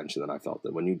aspect of tension that I felt,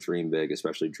 that when you dream big,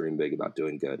 especially dream big about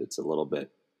doing good, it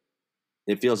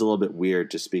feels a little bit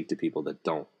weird to speak to people that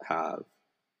don't have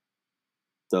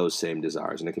those same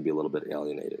desires, and it can be a little bit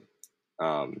alienating.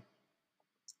 Um,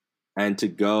 and to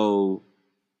go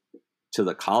to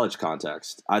the college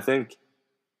context, I think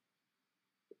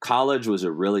college was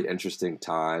a really interesting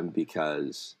time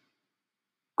because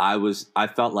I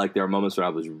felt like there were moments where I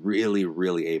was really,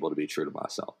 really able to be true to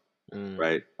myself, mm.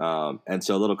 right? And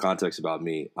so a little context about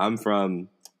me: I'm from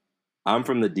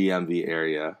the DMV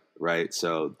area, right?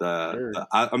 So Sure.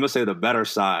 I'm gonna say the better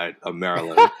side of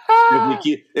Maryland.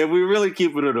 If we really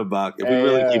keep it in a buck, if we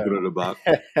really keep Yeah, it in a buck,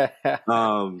 yeah.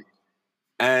 um,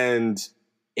 and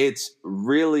it's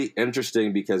really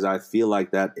interesting because I feel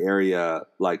like that area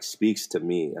like speaks to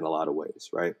me in a lot of ways,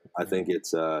 right? I think Mhm,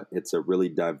 it's a really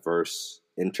diverse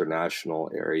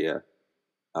international area.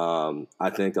 I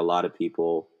think a lot of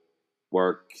people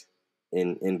work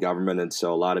in government, and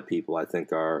so a lot of people I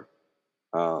think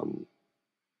um,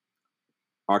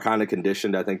 are kind of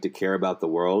conditioned, I think, to care about the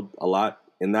world a lot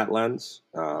in that lens.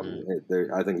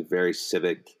 mm, I think very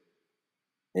civic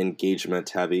engagement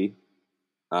heavy.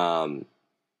 Um,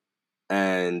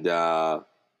 And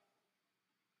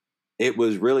it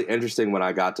was really interesting when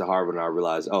I got to Harvard and I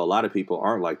realized, oh, a lot of people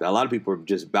aren't like that. A lot of people are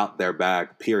just about their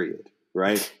bag, period.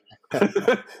 Right?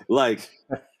 Like,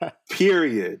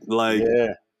 period. Like,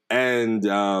 Yeah. and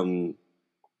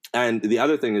the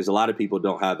other thing is a lot of people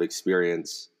don't have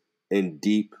experience in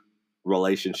deep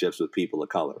relationships with people of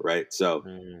color, right? So,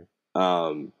 Mm.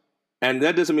 um, and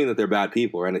that doesn't mean that they're bad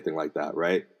people or anything like that,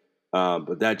 right?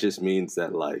 But that just means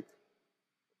that like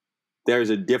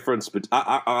there's a difference. But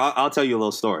I'll tell you a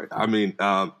little story. I mean,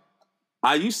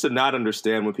 I used to not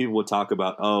understand when people would talk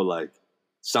about, oh, like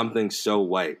something so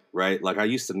white, right? Like I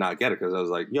used to not get it because I was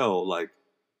like, yo, like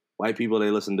white people, they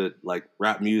listen to like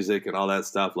rap music and all that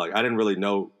stuff. Like I didn't really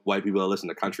know white people that listen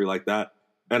to country like that.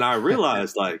 And I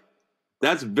realized like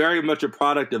that's very much a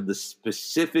product of the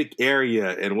specific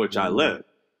area in which I Mm. live.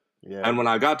 Yeah. And when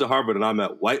I got to Harvard and I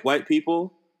met white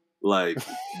people, like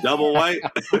double white,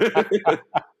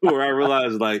 where I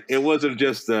realized like it wasn't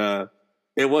just a,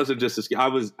 I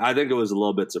think it was a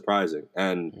little bit surprising.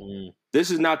 And Mm.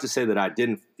 this is not to say that I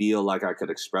didn't feel like I could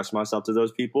express myself to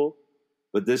those people,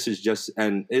 but this is just,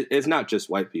 and it's not just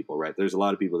white people, right? There's a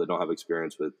lot of people that don't have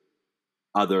experience with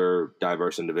other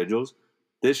diverse individuals.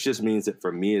 This just means that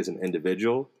for me as an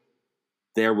individual,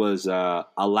 there was a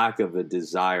lack of a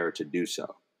desire to do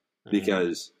so. Mm.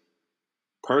 Because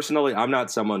personally, I'm not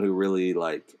someone who really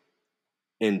like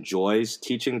enjoys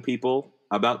teaching people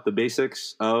about the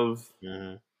basics of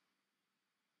Mm.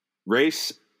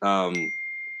 race.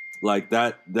 Like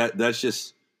that's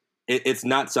just it's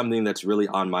not something that's really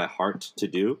on my heart to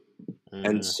do.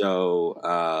 And Mm.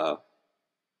 so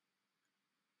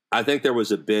I think there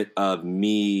was a bit of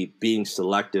me being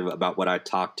selective about what I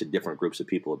talked to different groups of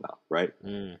people about, right?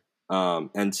 Mm.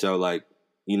 And so like,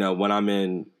 when I'm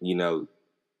in,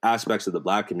 aspects of the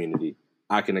black community,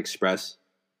 I can express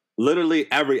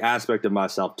literally every aspect of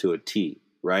myself to a T,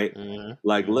 right? Mm.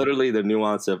 Like Mm. literally the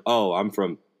nuance of, oh, I'm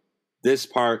from this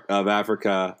part of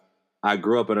Africa. I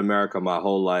grew up in America my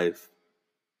whole life.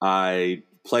 I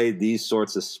played these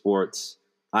sorts of sports.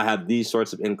 I have these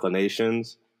sorts of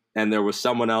inclinations. And there was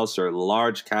someone else or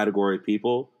large category of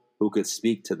people who could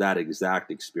speak to that exact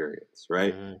experience,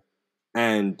 right? Mm.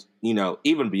 And,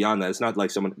 even beyond that, it's not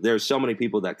like there's so many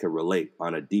people that could relate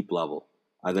on a deep level,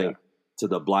 I Yeah. think, to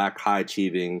the black high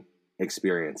achieving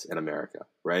experience in America,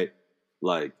 right?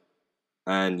 Like,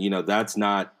 and, that's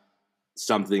not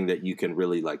something that you can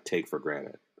really like take for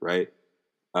granted, right?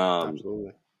 Um,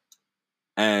 Absolutely.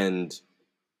 and,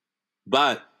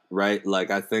 but, right,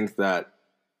 like, I think that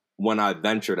when I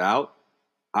ventured out,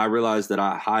 I realized that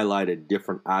I highlighted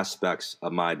different aspects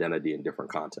of my identity in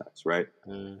different contexts, right?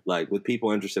 Mm. Like with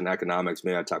people interested in economics,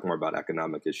 maybe I talk more about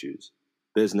economic issues.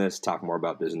 Business, talk more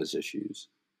about business issues.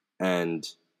 And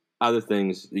other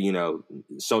things,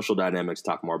 social dynamics,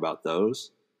 talk more about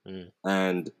those. Mm.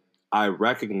 And I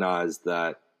recognize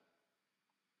that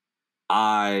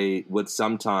I would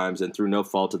sometimes, and through no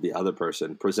fault of the other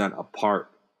person, present a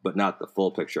part, but not the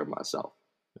full picture of myself,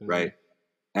 Mm. right?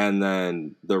 And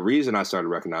then the reason I started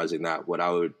recognizing that, what I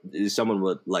would is someone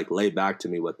would like lay back to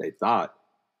me what they thought,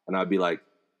 and I'd be like,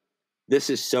 "This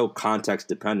is so context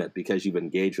dependent because you've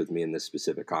engaged with me in this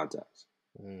specific context,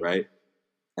 Mm. right?"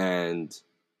 And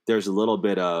there's a little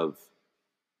bit of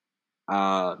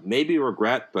maybe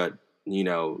regret, but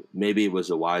maybe it was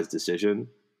a wise decision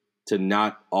to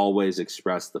not always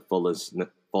express the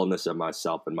fullness of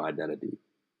myself and my identity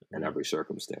in Mm. every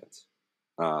circumstance,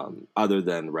 other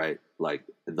than right like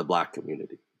the black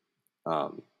community.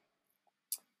 Um,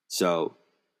 so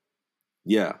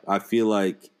yeah, I feel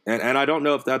like, and I don't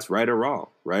know if that's right or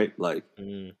wrong, right? Like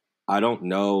Mm. I don't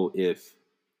know if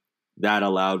that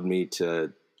allowed me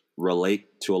to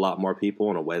relate to a lot more people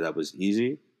in a way that was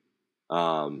easy,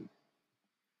 um,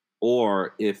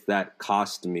 or if that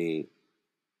cost me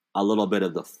a little bit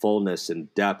of the fullness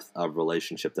and depth of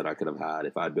relationship that I could have had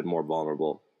if I'd been more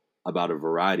vulnerable about a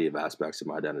variety of aspects of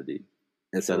my identity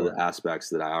instead of Sure. the aspects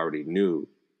that I already knew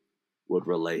would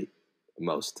relate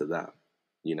most to them,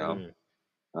 you know? Mm.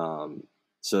 Um,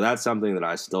 so that's something that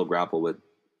I still grapple with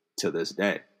to this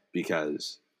day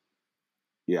because,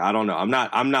 yeah, I don't know. I'm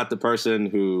not the person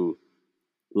who,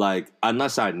 like,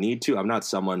 unless I need to, I'm not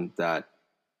someone that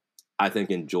I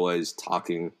think enjoys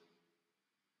talking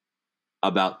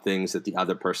about things that the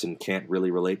other person can't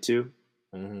really relate to.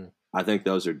 Mm. I think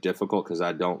those are difficult because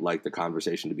I don't like the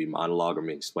conversation to be monologue or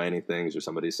me explaining things or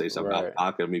somebody say something about Right.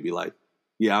 pocket and me be like,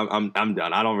 yeah, I'm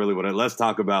done. I don't really want to. Let's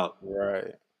talk about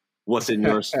Right. what's in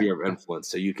your sphere of influence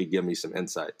so you could give me some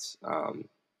insights.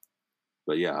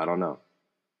 But yeah, I don't know.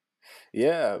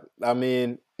 Yeah. I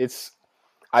mean,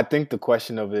 I think the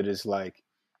question of it is like,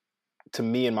 to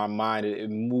me in my mind, it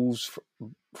moves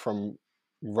from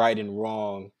right and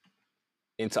wrong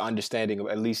into understanding of,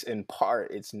 at least in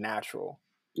part, it's natural.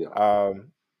 Yeah.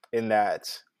 In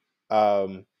that,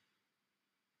 um,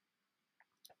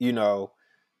 you know,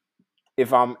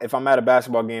 if I'm at a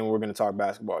basketball game, we're going to talk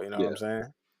basketball. You know what Yeah. I'm saying?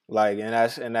 Like,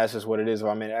 and that's just what it is. If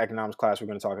I'm in economics class, we're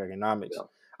going to talk economics. Yeah.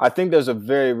 I think there's a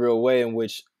very real way in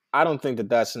which I don't think that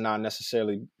that's not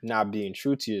necessarily not being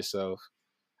true to yourself.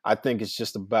 I think it's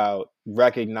just about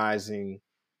recognizing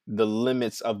the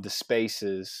limits of the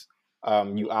spaces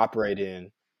you operate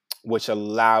in, which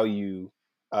allow you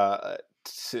uh,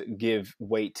 to give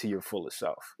weight to your fullest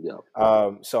self.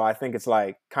 Yeah. So I think it's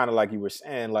like kind of like you were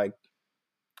saying, like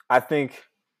I think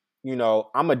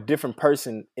I'm a different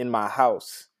person in my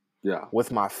house Yeah.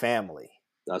 with my family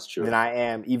That's true. than I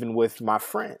am even with my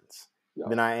friends, Yeah.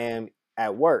 than I am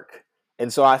at work.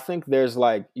 And so I think there's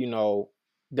like,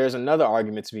 there's another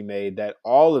argument to be made that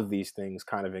all of these things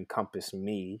kind of encompass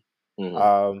me. Hmm.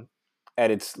 Um,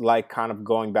 and it's like kind of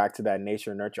going back to that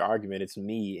nature and nurture argument. It's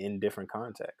me in different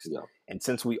contexts. Yeah. And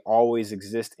since we always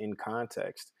exist in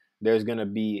context, there's going to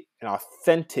be an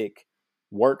authentic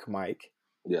work Mike.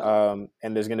 Yeah.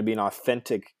 And there's going to be an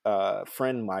authentic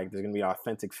friend Mike. There's going to be an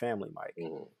authentic family Mike.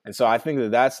 Hmm. And so I think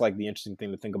that that's like the interesting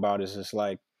thing to think about is just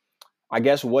like, I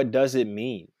guess, what does it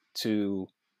mean to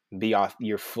be off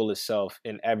your fullest self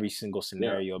in every single Yeah.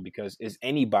 scenario? Because is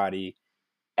anybody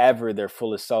ever their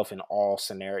fullest self in all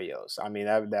scenarios? I mean,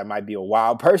 that might be a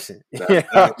wild person. You know what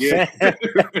I'm Yeah. saying?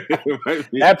 It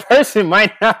might be. That person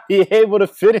might not be able to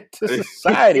fit into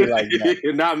society like that.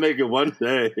 You're not making one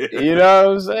day. You know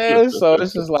what I'm saying? So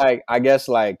it's just like, I guess,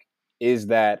 like, is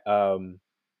that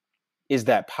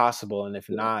possible? And if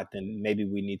Yeah. not, then maybe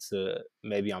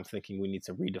I'm thinking we need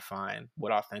to redefine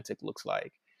what authentic looks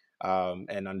like,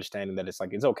 and understanding that it's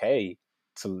okay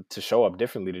to show up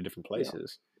differently to different Yeah.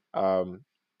 places.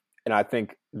 And I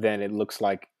think then it looks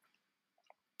like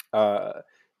uh,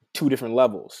 two different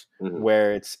levels Hmm.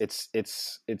 where it's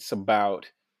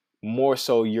about more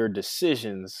so your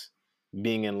decisions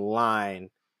being in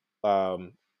line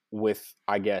um, with,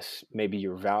 I guess, maybe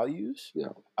your values. Yeah.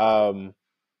 Um,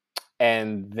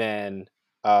 and then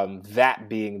that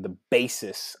being the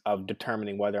basis of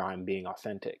determining whether I'm being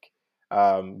authentic,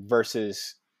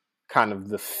 versus kind of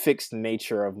the fixed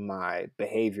nature of my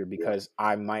behavior, Yeah. because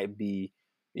I might be,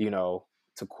 to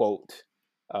quote,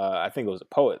 I think it was a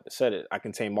poet that said it, I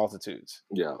contain multitudes.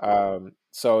 Yeah.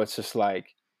 So it's just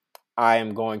like I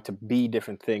am going to be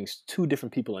different things to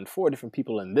different people and for different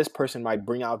people, and this person might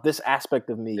bring out this aspect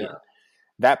of me, and Yeah.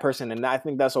 that person, and I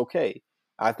think that's okay.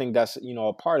 I think that's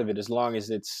a part of it, as long as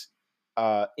it's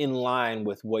in line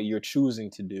with what you're choosing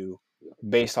to do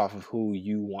based off of who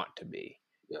you want to be.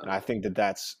 Yeah. And I think that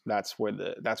that's where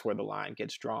the line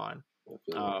gets drawn. I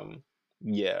feel you.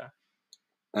 Yeah.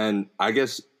 And I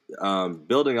guess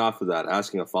building off of that,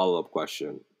 asking a follow-up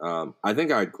question, I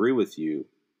think I agree with you.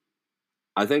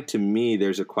 I think to me,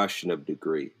 there's a question of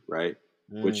degree, right?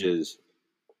 Which Mm, is,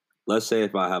 let's say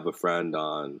if I have a friend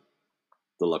on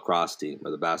the lacrosse team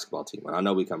or the basketball team, and I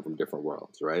know we come from different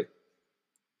worlds, right?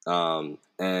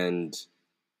 And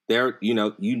they're,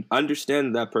 you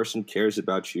understand that person cares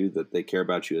about you, that they care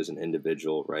about you as an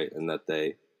individual, right? And that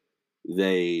they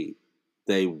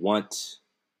want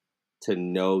to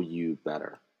know you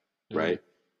better, mm, right?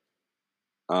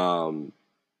 Um,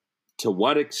 to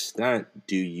what extent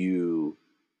do you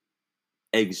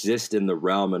exist in the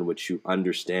realm in which you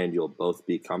understand you'll both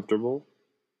be comfortable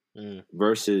mm,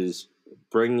 versus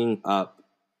bringing up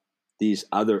these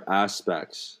other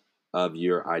aspects of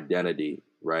your identity,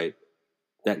 right?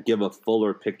 That give a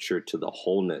fuller picture to the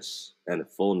wholeness and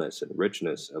fullness and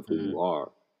richness of who mm, you are,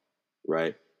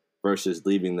 right? Versus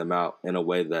leaving them out in a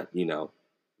way that,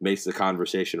 makes the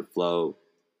conversation flow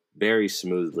very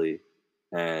smoothly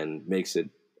and makes it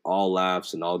all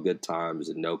laughs and all good times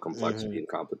and no complexity mhm. and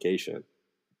complication.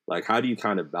 Like, how do you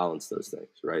kind of balance those things,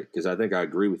 right? Because I think I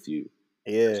agree with you.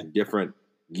 There's Yeah. a different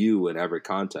you in every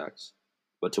context,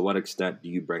 but to what extent do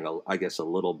you bring, I guess, a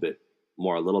little bit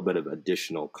of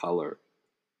additional color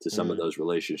to some of Mm. those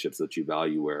relationships that you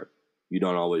value, where you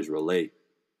don't always relate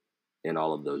in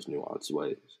all of those nuanced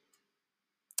ways?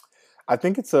 I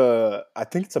think it's a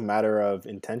matter of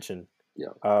intention,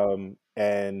 Yeah.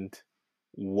 and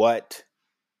what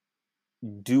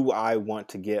do I want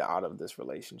to get out of this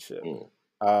relationship? Mm.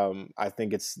 I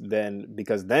think it's then,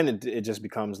 because then it just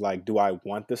becomes like, do I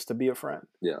want this to be a friend?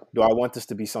 Yeah. Do I want this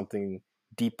to be something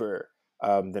deeper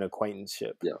than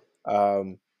acquaintanceship? Yeah.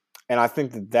 Um, and I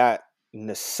think that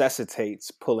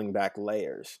necessitates pulling back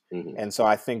layers. Hmm. And so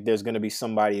I think there's going to be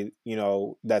somebody,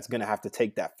 that's going to have to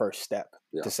take that first step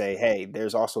Yeah. to say, hey,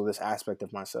 there's also this aspect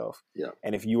of myself. Yeah.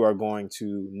 And if you are going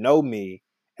to know me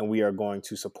and we are going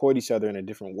to support each other in a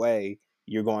different way,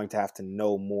 you're going to have to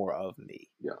know more of me.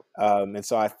 Yeah. And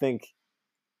so I think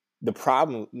the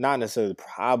problem, not necessarily the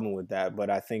problem with that, but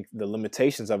I think the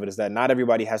limitations of it is that not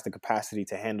everybody has the capacity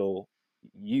to handle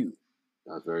you.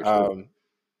 That's very true. Um,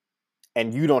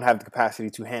 and you don't have the capacity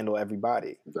to handle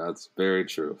everybody. That's very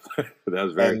true.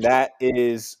 That's very And true. that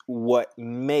is what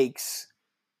makes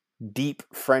deep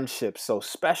friendships so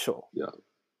special. Yeah.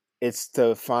 It's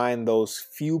to find those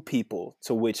few people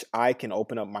to which I can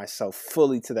open up myself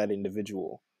fully to that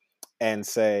individual and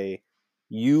say,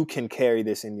 you can carry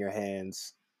this in your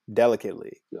hands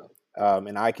delicately. Yeah.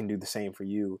 And I can do the same for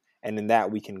you. And in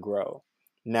that we can grow.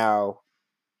 Now,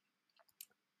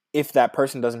 if that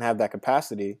person doesn't have that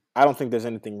capacity, I don't think there's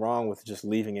anything wrong with just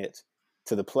leaving it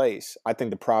to the place. I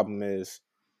think the problem is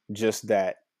just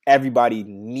that everybody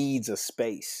needs a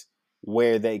space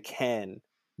where they can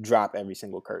drop every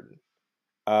single curtain.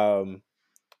 Um,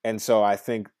 and so I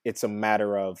think it's a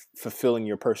matter of fulfilling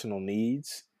your personal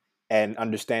needs and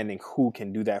understanding who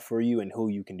can do that for you and who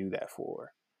you can do that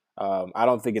for. I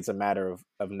don't think it's a matter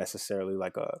of necessarily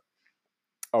like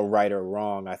a right or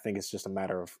wrong. I think it's just a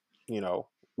matter of,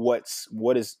 what is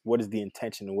the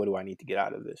intention and what do I need to get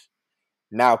out of this?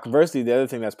 Now, conversely, the other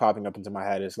thing that's popping up into my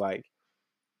head is like,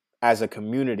 as a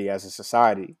community, as a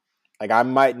society, like I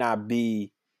might not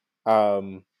be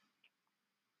um,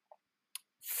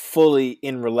 fully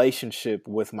in relationship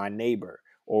with my neighbor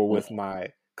or Mm. with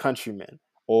my countrymen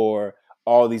or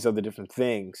all these other different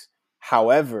things.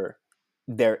 However,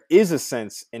 there is a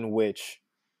sense in which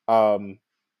um,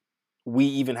 we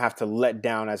even have to let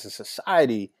down as a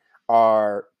society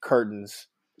our curtains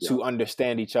Yeah. to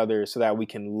understand each other so that we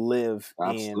can live in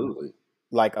Absolutely.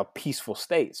 like a peaceful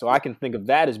state. So I can think of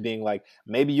that as being like,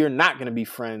 maybe you're not going to be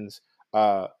friends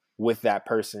with that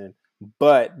person,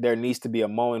 but there needs to be a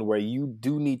moment where you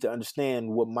do need to understand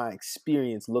what my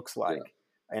experience looks Yeah. like,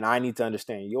 and I need to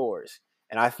understand yours.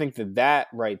 And I think that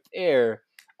right there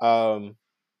um,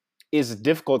 is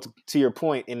difficult to your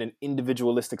point in an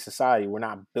individualistic society. We're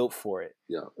not built for it.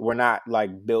 Yeah. We're not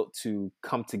like built to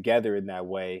come together in that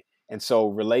way. And so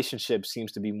relationship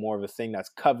seems to be more of a thing that's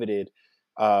coveted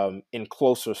in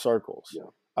closer circles.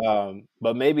 Yeah.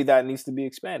 But maybe that needs to be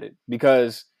expanded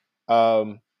because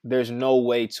there's no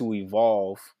way to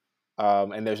evolve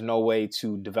and there's no way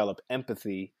to develop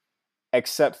empathy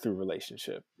except through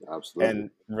relationship. Absolutely. And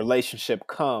relationship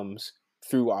comes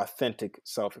through authentic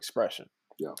self-expression.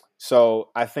 Yeah. So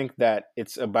I think that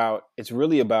it's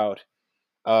really about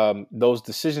those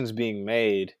decisions being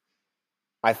made.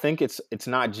 I think it's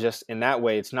not just in that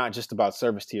way. It's not just about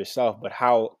service to yourself, but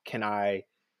how can I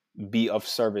be of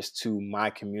service to my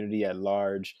community at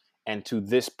large and to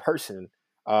this person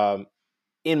um,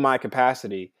 in my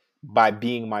capacity by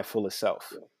being my fullest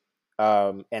self.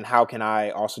 Yeah. And how can I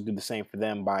also do the same for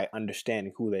them by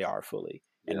understanding who they are fully?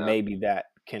 And Yeah. maybe that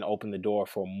can open the door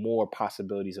for more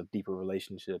possibilities of deeper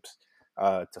relationships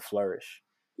to flourish.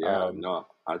 Yeah. Um, No,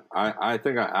 I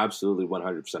think I absolutely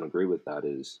 100% agree with that.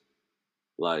 Is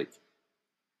like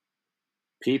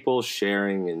people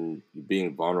sharing and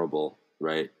being vulnerable,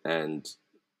 right? And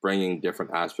bringing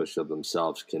different aspects of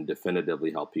themselves can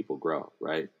definitively help people grow,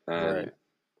 right? And right.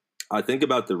 I think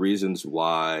about the reasons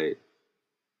why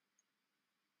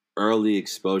early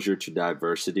exposure to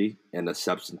diversity in a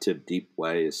substantive, deep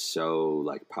way is so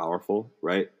like powerful,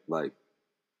 right? Like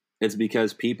it's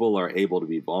because people are able to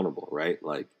be vulnerable, right?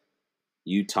 Like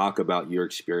you talk about your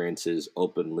experiences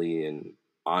openly and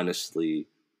honestly,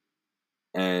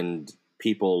 and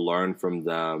people learn from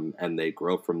them and they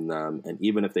grow from them. And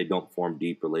even if they don't form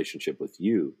deep relationship with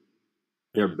you,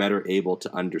 they're Mm, better able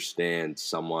to understand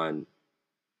someone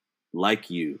like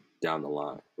you down the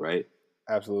line, right?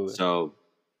 absolutely. So,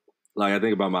 like, I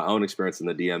think about my own experience in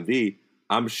the DMV.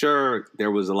 I'm sure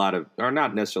there was a lot of, or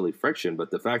not necessarily friction,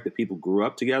 but the fact that people grew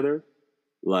up together,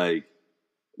 like,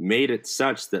 made it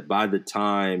such that by the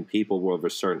time people were of a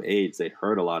certain age, they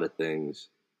heard a lot of things,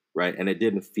 right? And it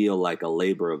didn't feel like a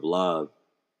labor of love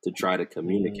to try to Mm,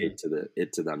 communicate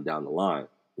it to them down the line,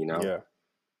 you know? yeah.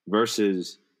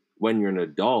 Versus when you're an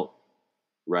adult,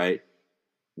 right?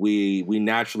 We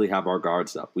naturally have our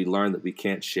guards up. We learn that we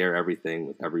can't share everything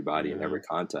with everybody in every Hmm.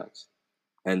 context.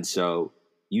 And so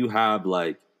you have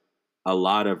like a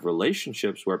lot of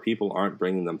relationships where people aren't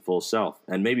bringing them full self,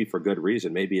 and maybe for good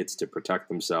reason. Maybe it's to protect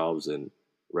themselves, and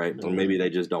right, or Hmm. maybe they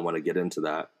just don't want to get into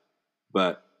that.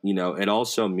 But you know, it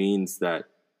also means that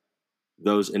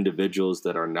those individuals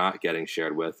that are not getting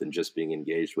shared with and just being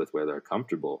engaged with where they're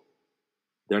comfortable,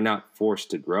 they're not forced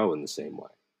to grow in the same way,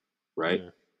 right?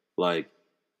 Mm. Like,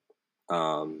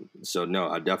 so no,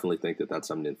 I definitely think that that's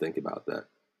something to think about. That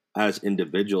as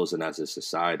individuals and as a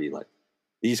society, like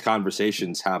these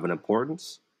conversations have an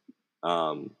importance,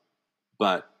 um,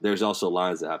 but there's also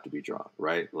lines that have to be drawn,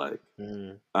 right? Like,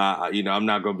 Mm. I'm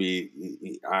not going to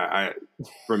be.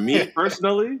 For me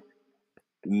personally,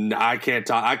 I can't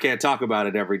talk. I can't talk about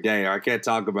it every day, or I can't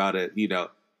talk about it.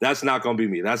 That's not going to be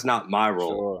me. That's not my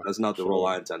role. Sure, That's not the role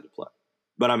sure. I intend to play.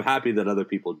 But I'm happy that other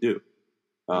people do.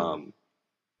 Mm. Um,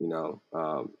 you know,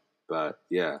 but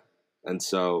yeah, and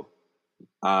so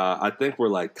I think we're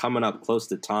like coming up close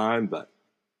to time. But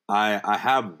I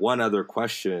have one other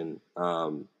question,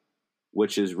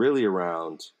 which is really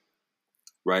around,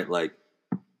 right? Like,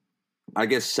 I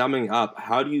guess summing up,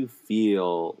 how do you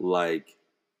feel like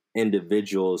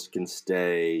individuals can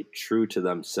stay true to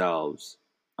themselves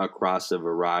across a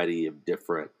variety of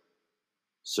different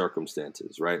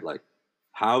circumstances, right? Like,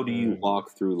 how do you Mm.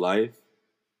 walk through life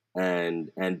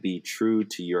and be true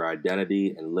to your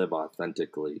identity and live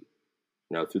authentically,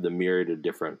 through the myriad of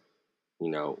different,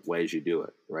 ways you do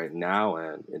it right now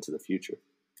and into the future?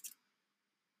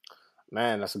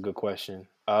 Man, that's a good question.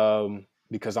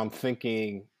 Because I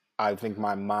think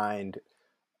my mind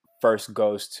first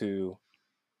goes to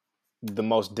the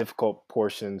most difficult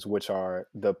portions, which are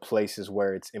the places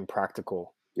where it's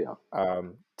impractical Yeah.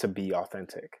 to be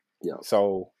authentic. Yeah.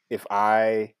 So if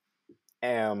I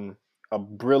am a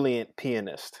brilliant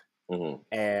pianist Hmm.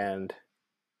 and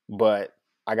but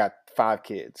I got 5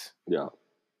 kids Yeah.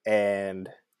 and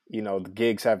the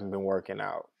gigs haven't been working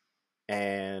out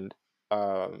and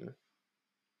um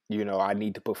I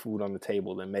need to put food on the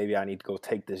table, then maybe I need to go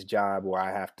take this job where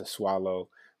I have to swallow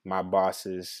my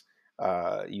boss's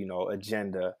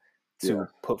agenda Yeah. to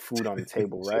put food on the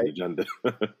table, Set right? agenda.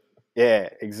 Yeah,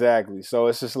 exactly. So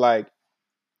it's just like,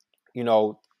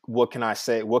 what can I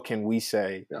say? What can we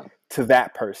say Yeah. to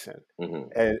that person Hmm.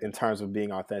 in terms of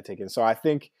being authentic? And so I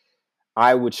think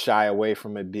I would shy away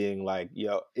from it being like,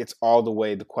 it's all the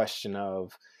way the question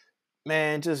of,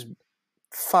 man, just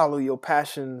follow your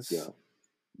passions, Yeah.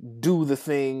 do the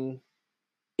thing.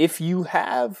 If you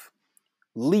have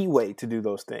leeway to do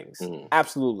those things, Hmm.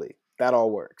 absolutely, that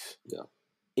all works. Yeah.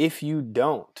 If you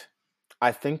don't,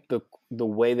 I think the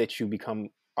way that you become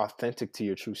authentic to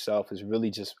your true self is really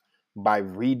just by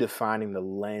redefining the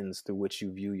lens through which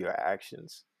you view your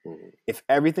actions. Hmm. If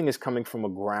everything is coming from a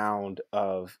ground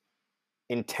of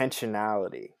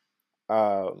intentionality,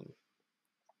 um,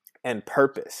 and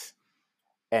purpose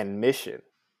and mission,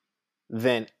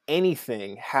 then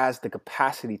anything has the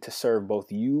capacity to serve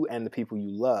both you and the people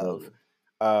you love.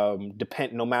 Hmm.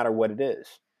 Depend no matter what it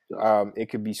is. Yeah. It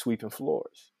could be sweeping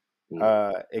floors. Hmm.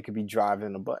 It could be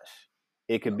driving a bus.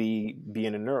 It could be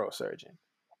being a neurosurgeon.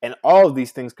 And all of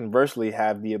these things conversely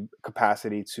have the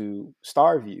capacity to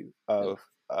starve you Yeah.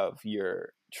 of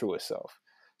your truest self.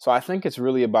 So I think it's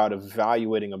really about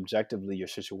evaluating objectively your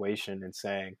situation and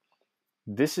saying,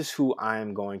 this is who I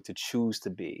am going to choose to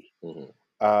be.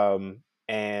 Hmm.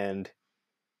 And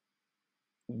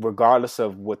regardless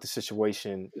of what the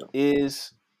situation Yeah.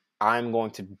 is, I'm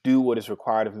going to do what is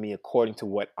required of me according to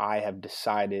what I have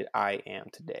decided I am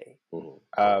today. Hmm.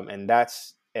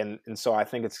 And so I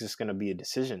think it's just going to be a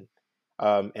decision,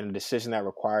 and a decision that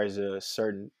requires a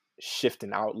certain shift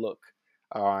in outlook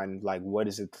on like what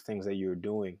is it the things that you're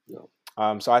doing.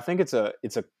 Yeah. So I think it's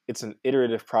an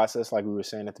iterative process, like we were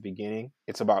saying at the beginning.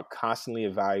 It's about constantly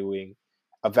evaluating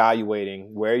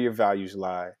where your values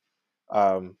lie,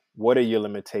 what are your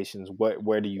limitations,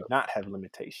 where do you not have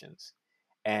limitations,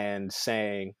 and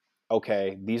saying,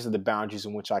 okay, these are the boundaries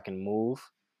in which I can move,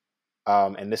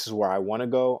 and this is where I want to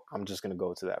go. I'm just going to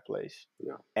go to that place,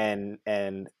 Yeah. and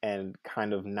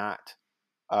kind of not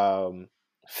um,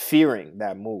 fearing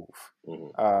that move. Hmm.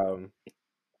 Um,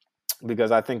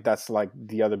 because I think that's like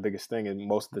the other biggest thing. And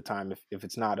most of the time, if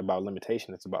it's not about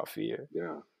limitation, it's about fear.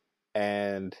 Yeah.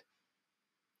 And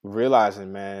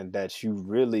realizing, man, that you're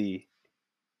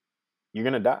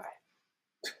gonna die.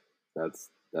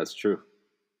 That's true.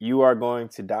 You are going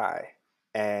to die,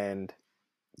 and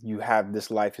you have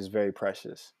this life is very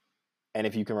precious. And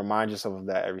if you can remind yourself of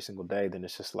that every single day, then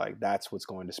it's just like that's what's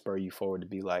going to spur you forward to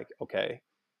be like, okay,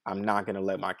 I'm not gonna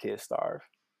let my kids starve.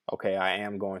 Okay, I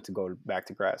am going to go back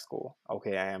to grad school.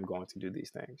 Okay, I am going to do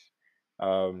these things.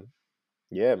 Um,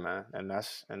 Yeah, man, and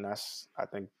that's I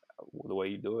think the way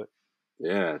you do it.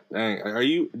 Yeah. Dang.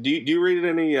 Do you read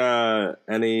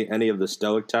any of the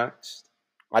Stoic texts?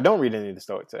 I don't read any of the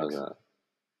Stoic texts. Okay.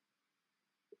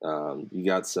 You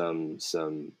got some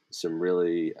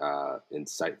really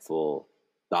insightful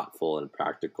thoughtful and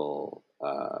practical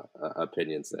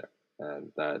opinions there,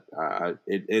 and that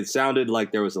it sounded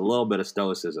like there was a little bit of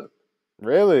stoicism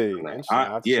Really in there. interesting.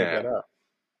 I'll have to check Yeah, that out.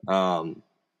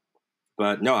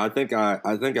 but no, I think I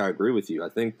agree with you. I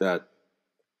think that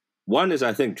one is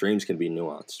I think dreams can be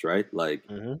nuanced, right? Like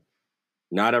Hmm.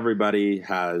 not everybody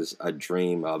has a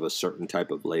dream of a certain type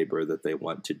of labor that they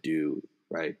want to do,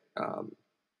 right?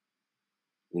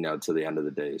 To the end of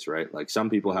the days, right? Like some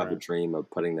people have the Right. dream of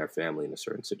putting their family in a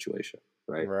certain situation,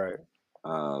 right? Right.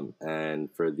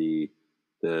 And for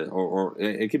or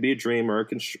it could be a dream or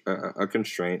a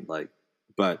constraint, like,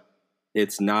 but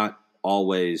it's not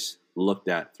always looked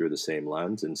at through the same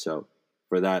lens. And so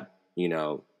for that,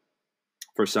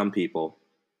 for some people,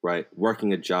 right,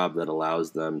 working a job that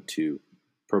allows them to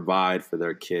provide for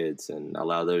their kids and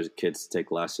allow those kids to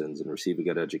take lessons and receive a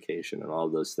good education and all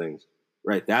of those things,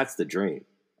 right? That's the dream,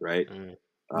 right? Mm.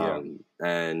 Yeah.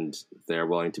 And they're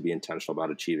willing to be intentional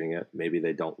about achieving it. Maybe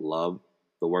they don't love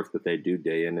the work that they do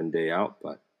day in and day out,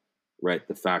 but right,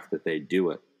 the fact that they do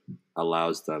it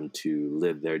allows them to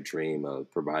live their dream of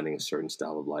providing a certain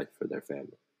style of life for their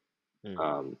family. Mm.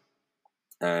 Um,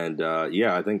 and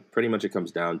yeah, I think pretty much it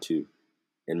comes down to,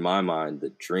 in my mind,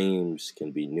 that dreams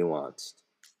can be nuanced,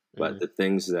 but Mm. the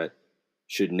things that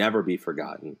should never be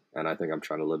forgotten, and I think I'm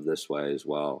trying to live this way as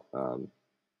well,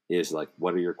 is like,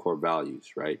 what are your core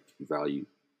values, right? You value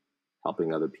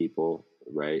helping other people,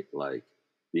 right? Like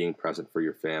being present for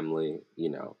your family,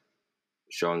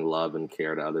 showing love and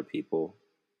care to other people.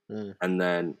 Mm. And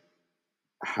then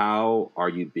how are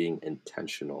you being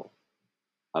intentional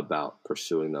about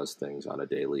pursuing those things on a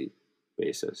daily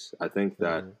basis? I think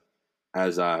that Mm.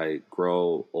 as I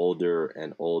grow older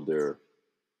and older,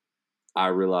 I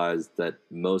realize that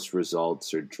most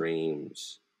results or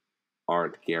dreams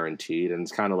aren't guaranteed. And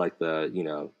it's kind of like the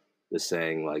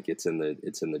saying, like it's in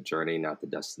the journey, not the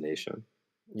destination.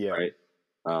 Yeah. Right.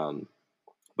 Um,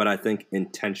 but I think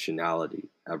intentionality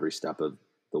every step of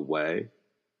the way,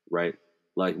 right?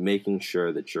 Like making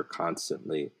sure that you're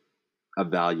constantly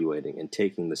evaluating and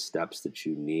taking the steps that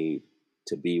you need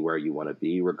to be where you want to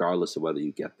be, regardless of whether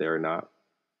you get there or not,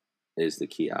 is the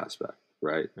key aspect,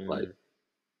 right? Like Mm.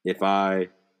 if I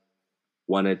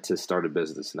wanted to start a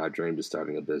business and I dreamed of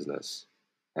starting a business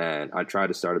and I tried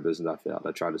to start a business, I failed.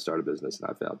 I tried to start a business and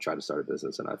I failed. Tried to start a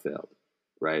business and I failed,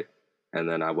 right? And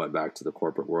then I went back to the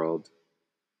corporate world.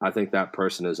 I think that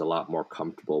person is a lot more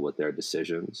comfortable with their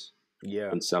decisions Yeah.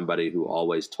 than somebody who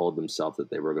always told themselves that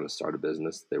they were going to start a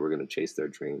business, they were going to chase their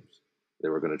dreams, they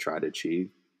were going to try to achieve,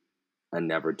 and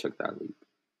never took that leap.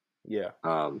 Yeah.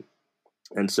 Um,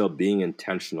 and so being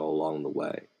intentional along the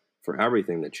way for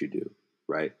everything that you do,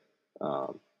 right?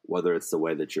 Whether it's the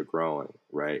way that you're growing,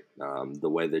 right? The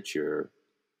way that you're,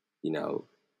 you know,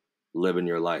 living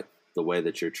your life, the way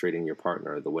that you're treating your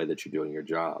partner, the way that you're doing your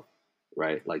job,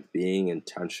 right? Like being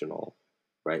intentional,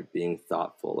 right? Being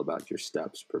thoughtful about your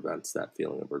steps prevents that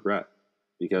feeling of regret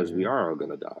because we Hmm. are all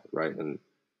going to die, right? And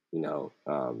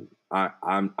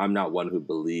I'm not one who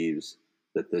believes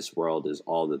that this world is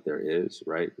all that there is,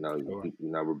 right? No, Sure.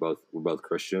 we're both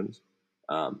Christians,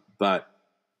 but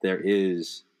there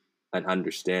is an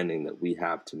understanding that we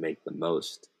have to make the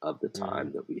most of the Hmm.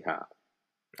 time that we have,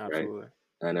 right? Absolutely.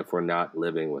 And if we're not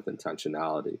living with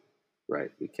intentionality,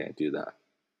 right, we can't do that.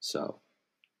 So,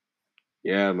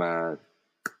 yeah, man,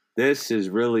 this has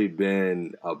really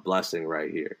been a blessing right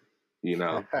here. You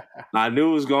know, I knew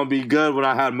it was going to be good when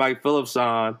I had Mike Phillips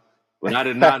on, but I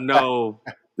did not know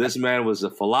this man was a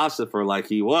philosopher like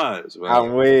he was, man.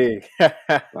 I'm weak.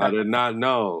 I did not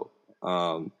know.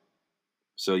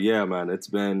 So, yeah, man, it's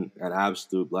been an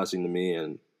absolute blessing to me.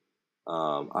 And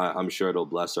I'm sure it'll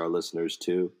bless our listeners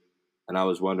too. And I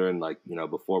was wondering, like,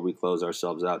 before we close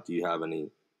ourselves out, do you have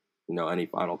any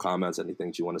final comments, any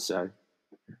things you want to say?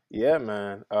 Yeah,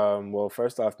 man. Well,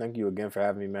 first off, thank you again for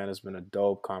having me, man. It's been a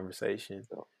dope conversation.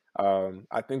 So,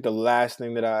 I think the last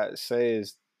thing that I say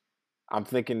is I'm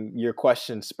thinking your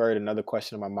question spurred another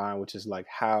question in my mind, which is like,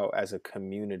 how as a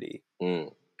community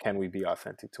mm, can we be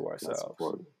authentic to that's ourselves?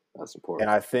 important. That's And important.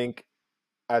 I think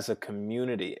as a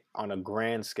community on a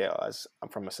grand scale, as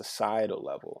from a societal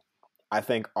level, I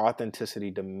think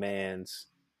authenticity demands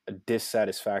a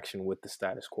dissatisfaction with the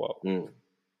status quo. Mm,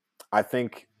 I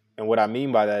think, and what I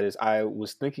mean by that is I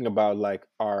was thinking about like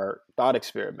our thought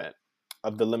experiment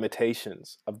of the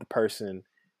limitations of the person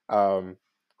um,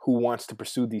 who wants to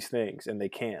pursue these things and they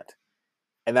can't.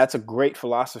 And that's a great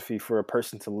philosophy for a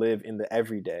person to live in the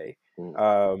everyday, mm,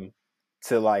 um,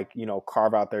 to like,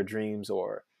 carve out their dreams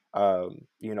or,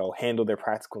 handle their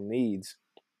practical needs.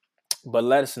 But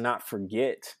let us not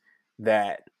forget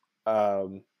that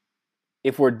um,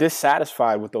 if we're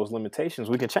dissatisfied with those limitations,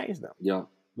 we can change them. yeah.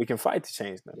 we can fight to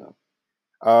change them. Yeah.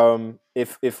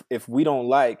 If we don't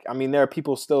like, I mean, there are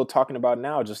people still talking about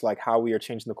now, just like how we are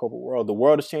changing the corporate world. The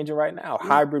world is changing right now. Yeah.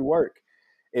 Hybrid work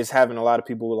is having a lot of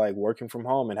people like working from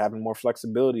home and having more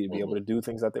flexibility to be able Mm-hmm. to do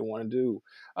things that they want to do.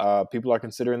 People are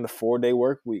considering the 4-day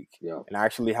work week Yeah. and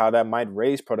actually how that might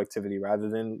raise productivity rather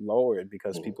than lower it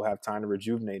because Mm-hmm. people have time to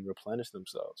rejuvenate and replenish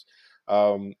themselves.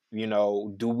 You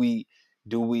know, do we,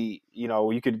 you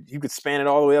know, you could span it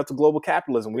all the way up to global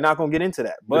capitalism. We're not going to get into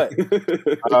that, but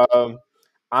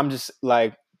I'm just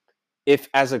like, if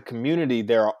as a community,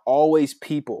 there are always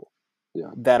people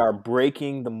Yeah. that are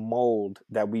breaking the mold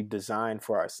that we've designed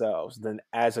for ourselves, then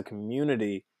as a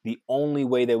community, the only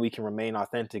way that we can remain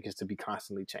authentic is to be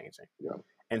constantly changing. Yeah.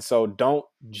 And so don't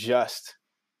just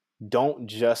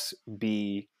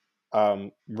be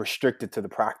restricted to the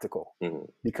practical, Mm-hmm.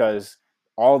 because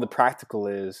all the practical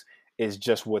is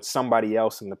just what somebody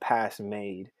else in the past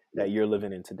made Yeah. that you're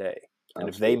living in today. And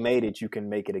if they Absolutely. made it, you can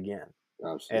make it again.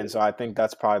 Absolutely. And so I think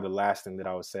that's probably the last thing that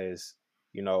I would say is,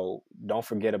 you know, don't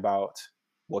forget about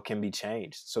what can be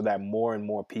changed so that more and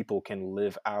more people can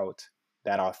live out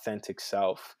that authentic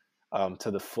self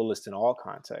to the fullest in all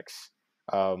contexts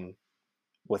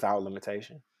without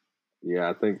limitation.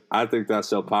 Yeah, I think that's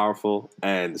so powerful.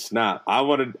 And snap, I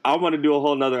want to do a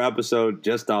whole nother episode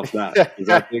just off that,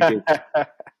 because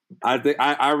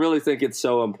I really think it's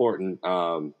so important.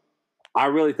 I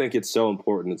really think it's so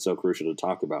important and so crucial to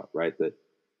talk about, right? That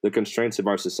the constraints of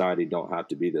our society don't have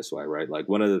to be this way, right? Like,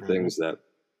 one of the Mm-hmm. things that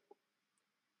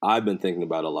I've been thinking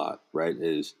about a lot, right,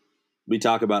 is we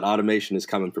talk about automation is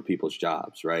coming for people's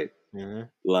jobs, right? Mm-hmm.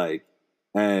 Like,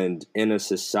 and in a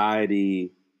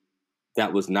society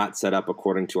that was not set up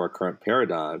according to our current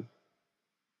paradigm,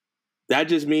 that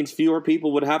just means fewer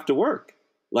people would have to work.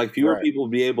 Like, fewer Right. people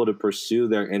would be able to pursue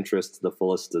their interests to the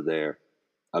fullest of their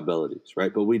abilities,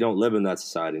 right? But we don't live in that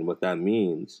society. And what that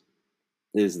means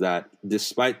is that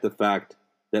despite the fact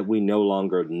that we no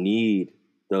longer need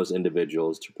those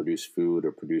individuals to produce food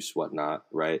or produce whatnot,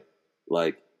 right?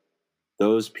 Like,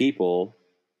 those people,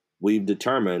 we've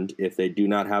determined, if they do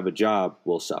not have a job,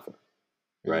 will suffer,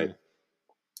 right?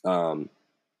 Mm-hmm.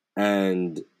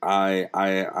 And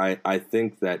I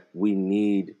think that we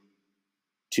need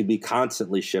to be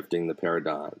constantly shifting the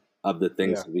paradigm of the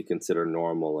things Yeah. that we consider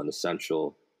normal and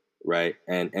essential, right?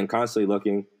 And constantly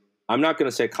looking. I'm not going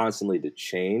to say constantly to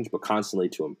change, but constantly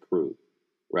to improve,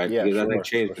 right? Yeah, Because I think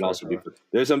sure. change can also be for.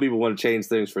 There's some people who want to change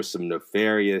things for some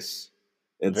nefarious,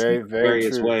 in some Very, very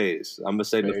nefarious true. ways. I'm gonna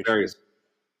say Very true. nefarious.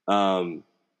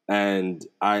 And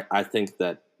I think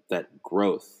that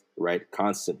growth, right?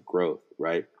 Constant growth,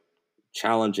 right?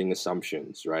 Challenging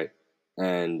assumptions, right?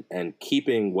 And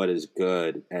keeping what is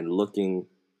good and looking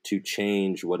to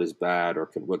change what is bad or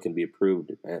what can be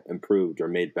improved or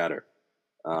made better,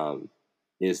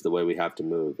 is the way we have to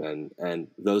move. And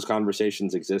those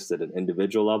conversations exist at an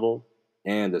individual level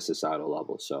and a societal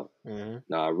level. So, Mm-hmm.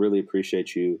 no, I really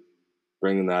appreciate you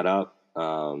bringing that up.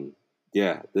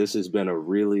 Yeah, this has been a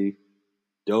really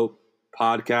dope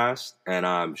podcast, and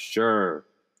I'm sure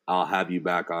I'll have you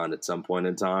back on at some point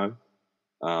in time.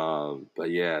 But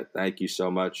yeah, thank you so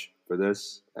much for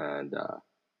this, and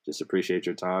just appreciate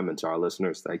your time. And to our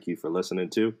listeners, thank you for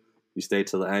listening too. You stay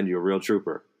till the end, you're a real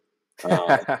trooper.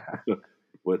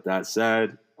 With that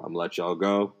said, I'm gonna let y'all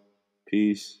go.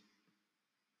 Peace.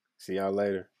 See y'all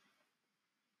later.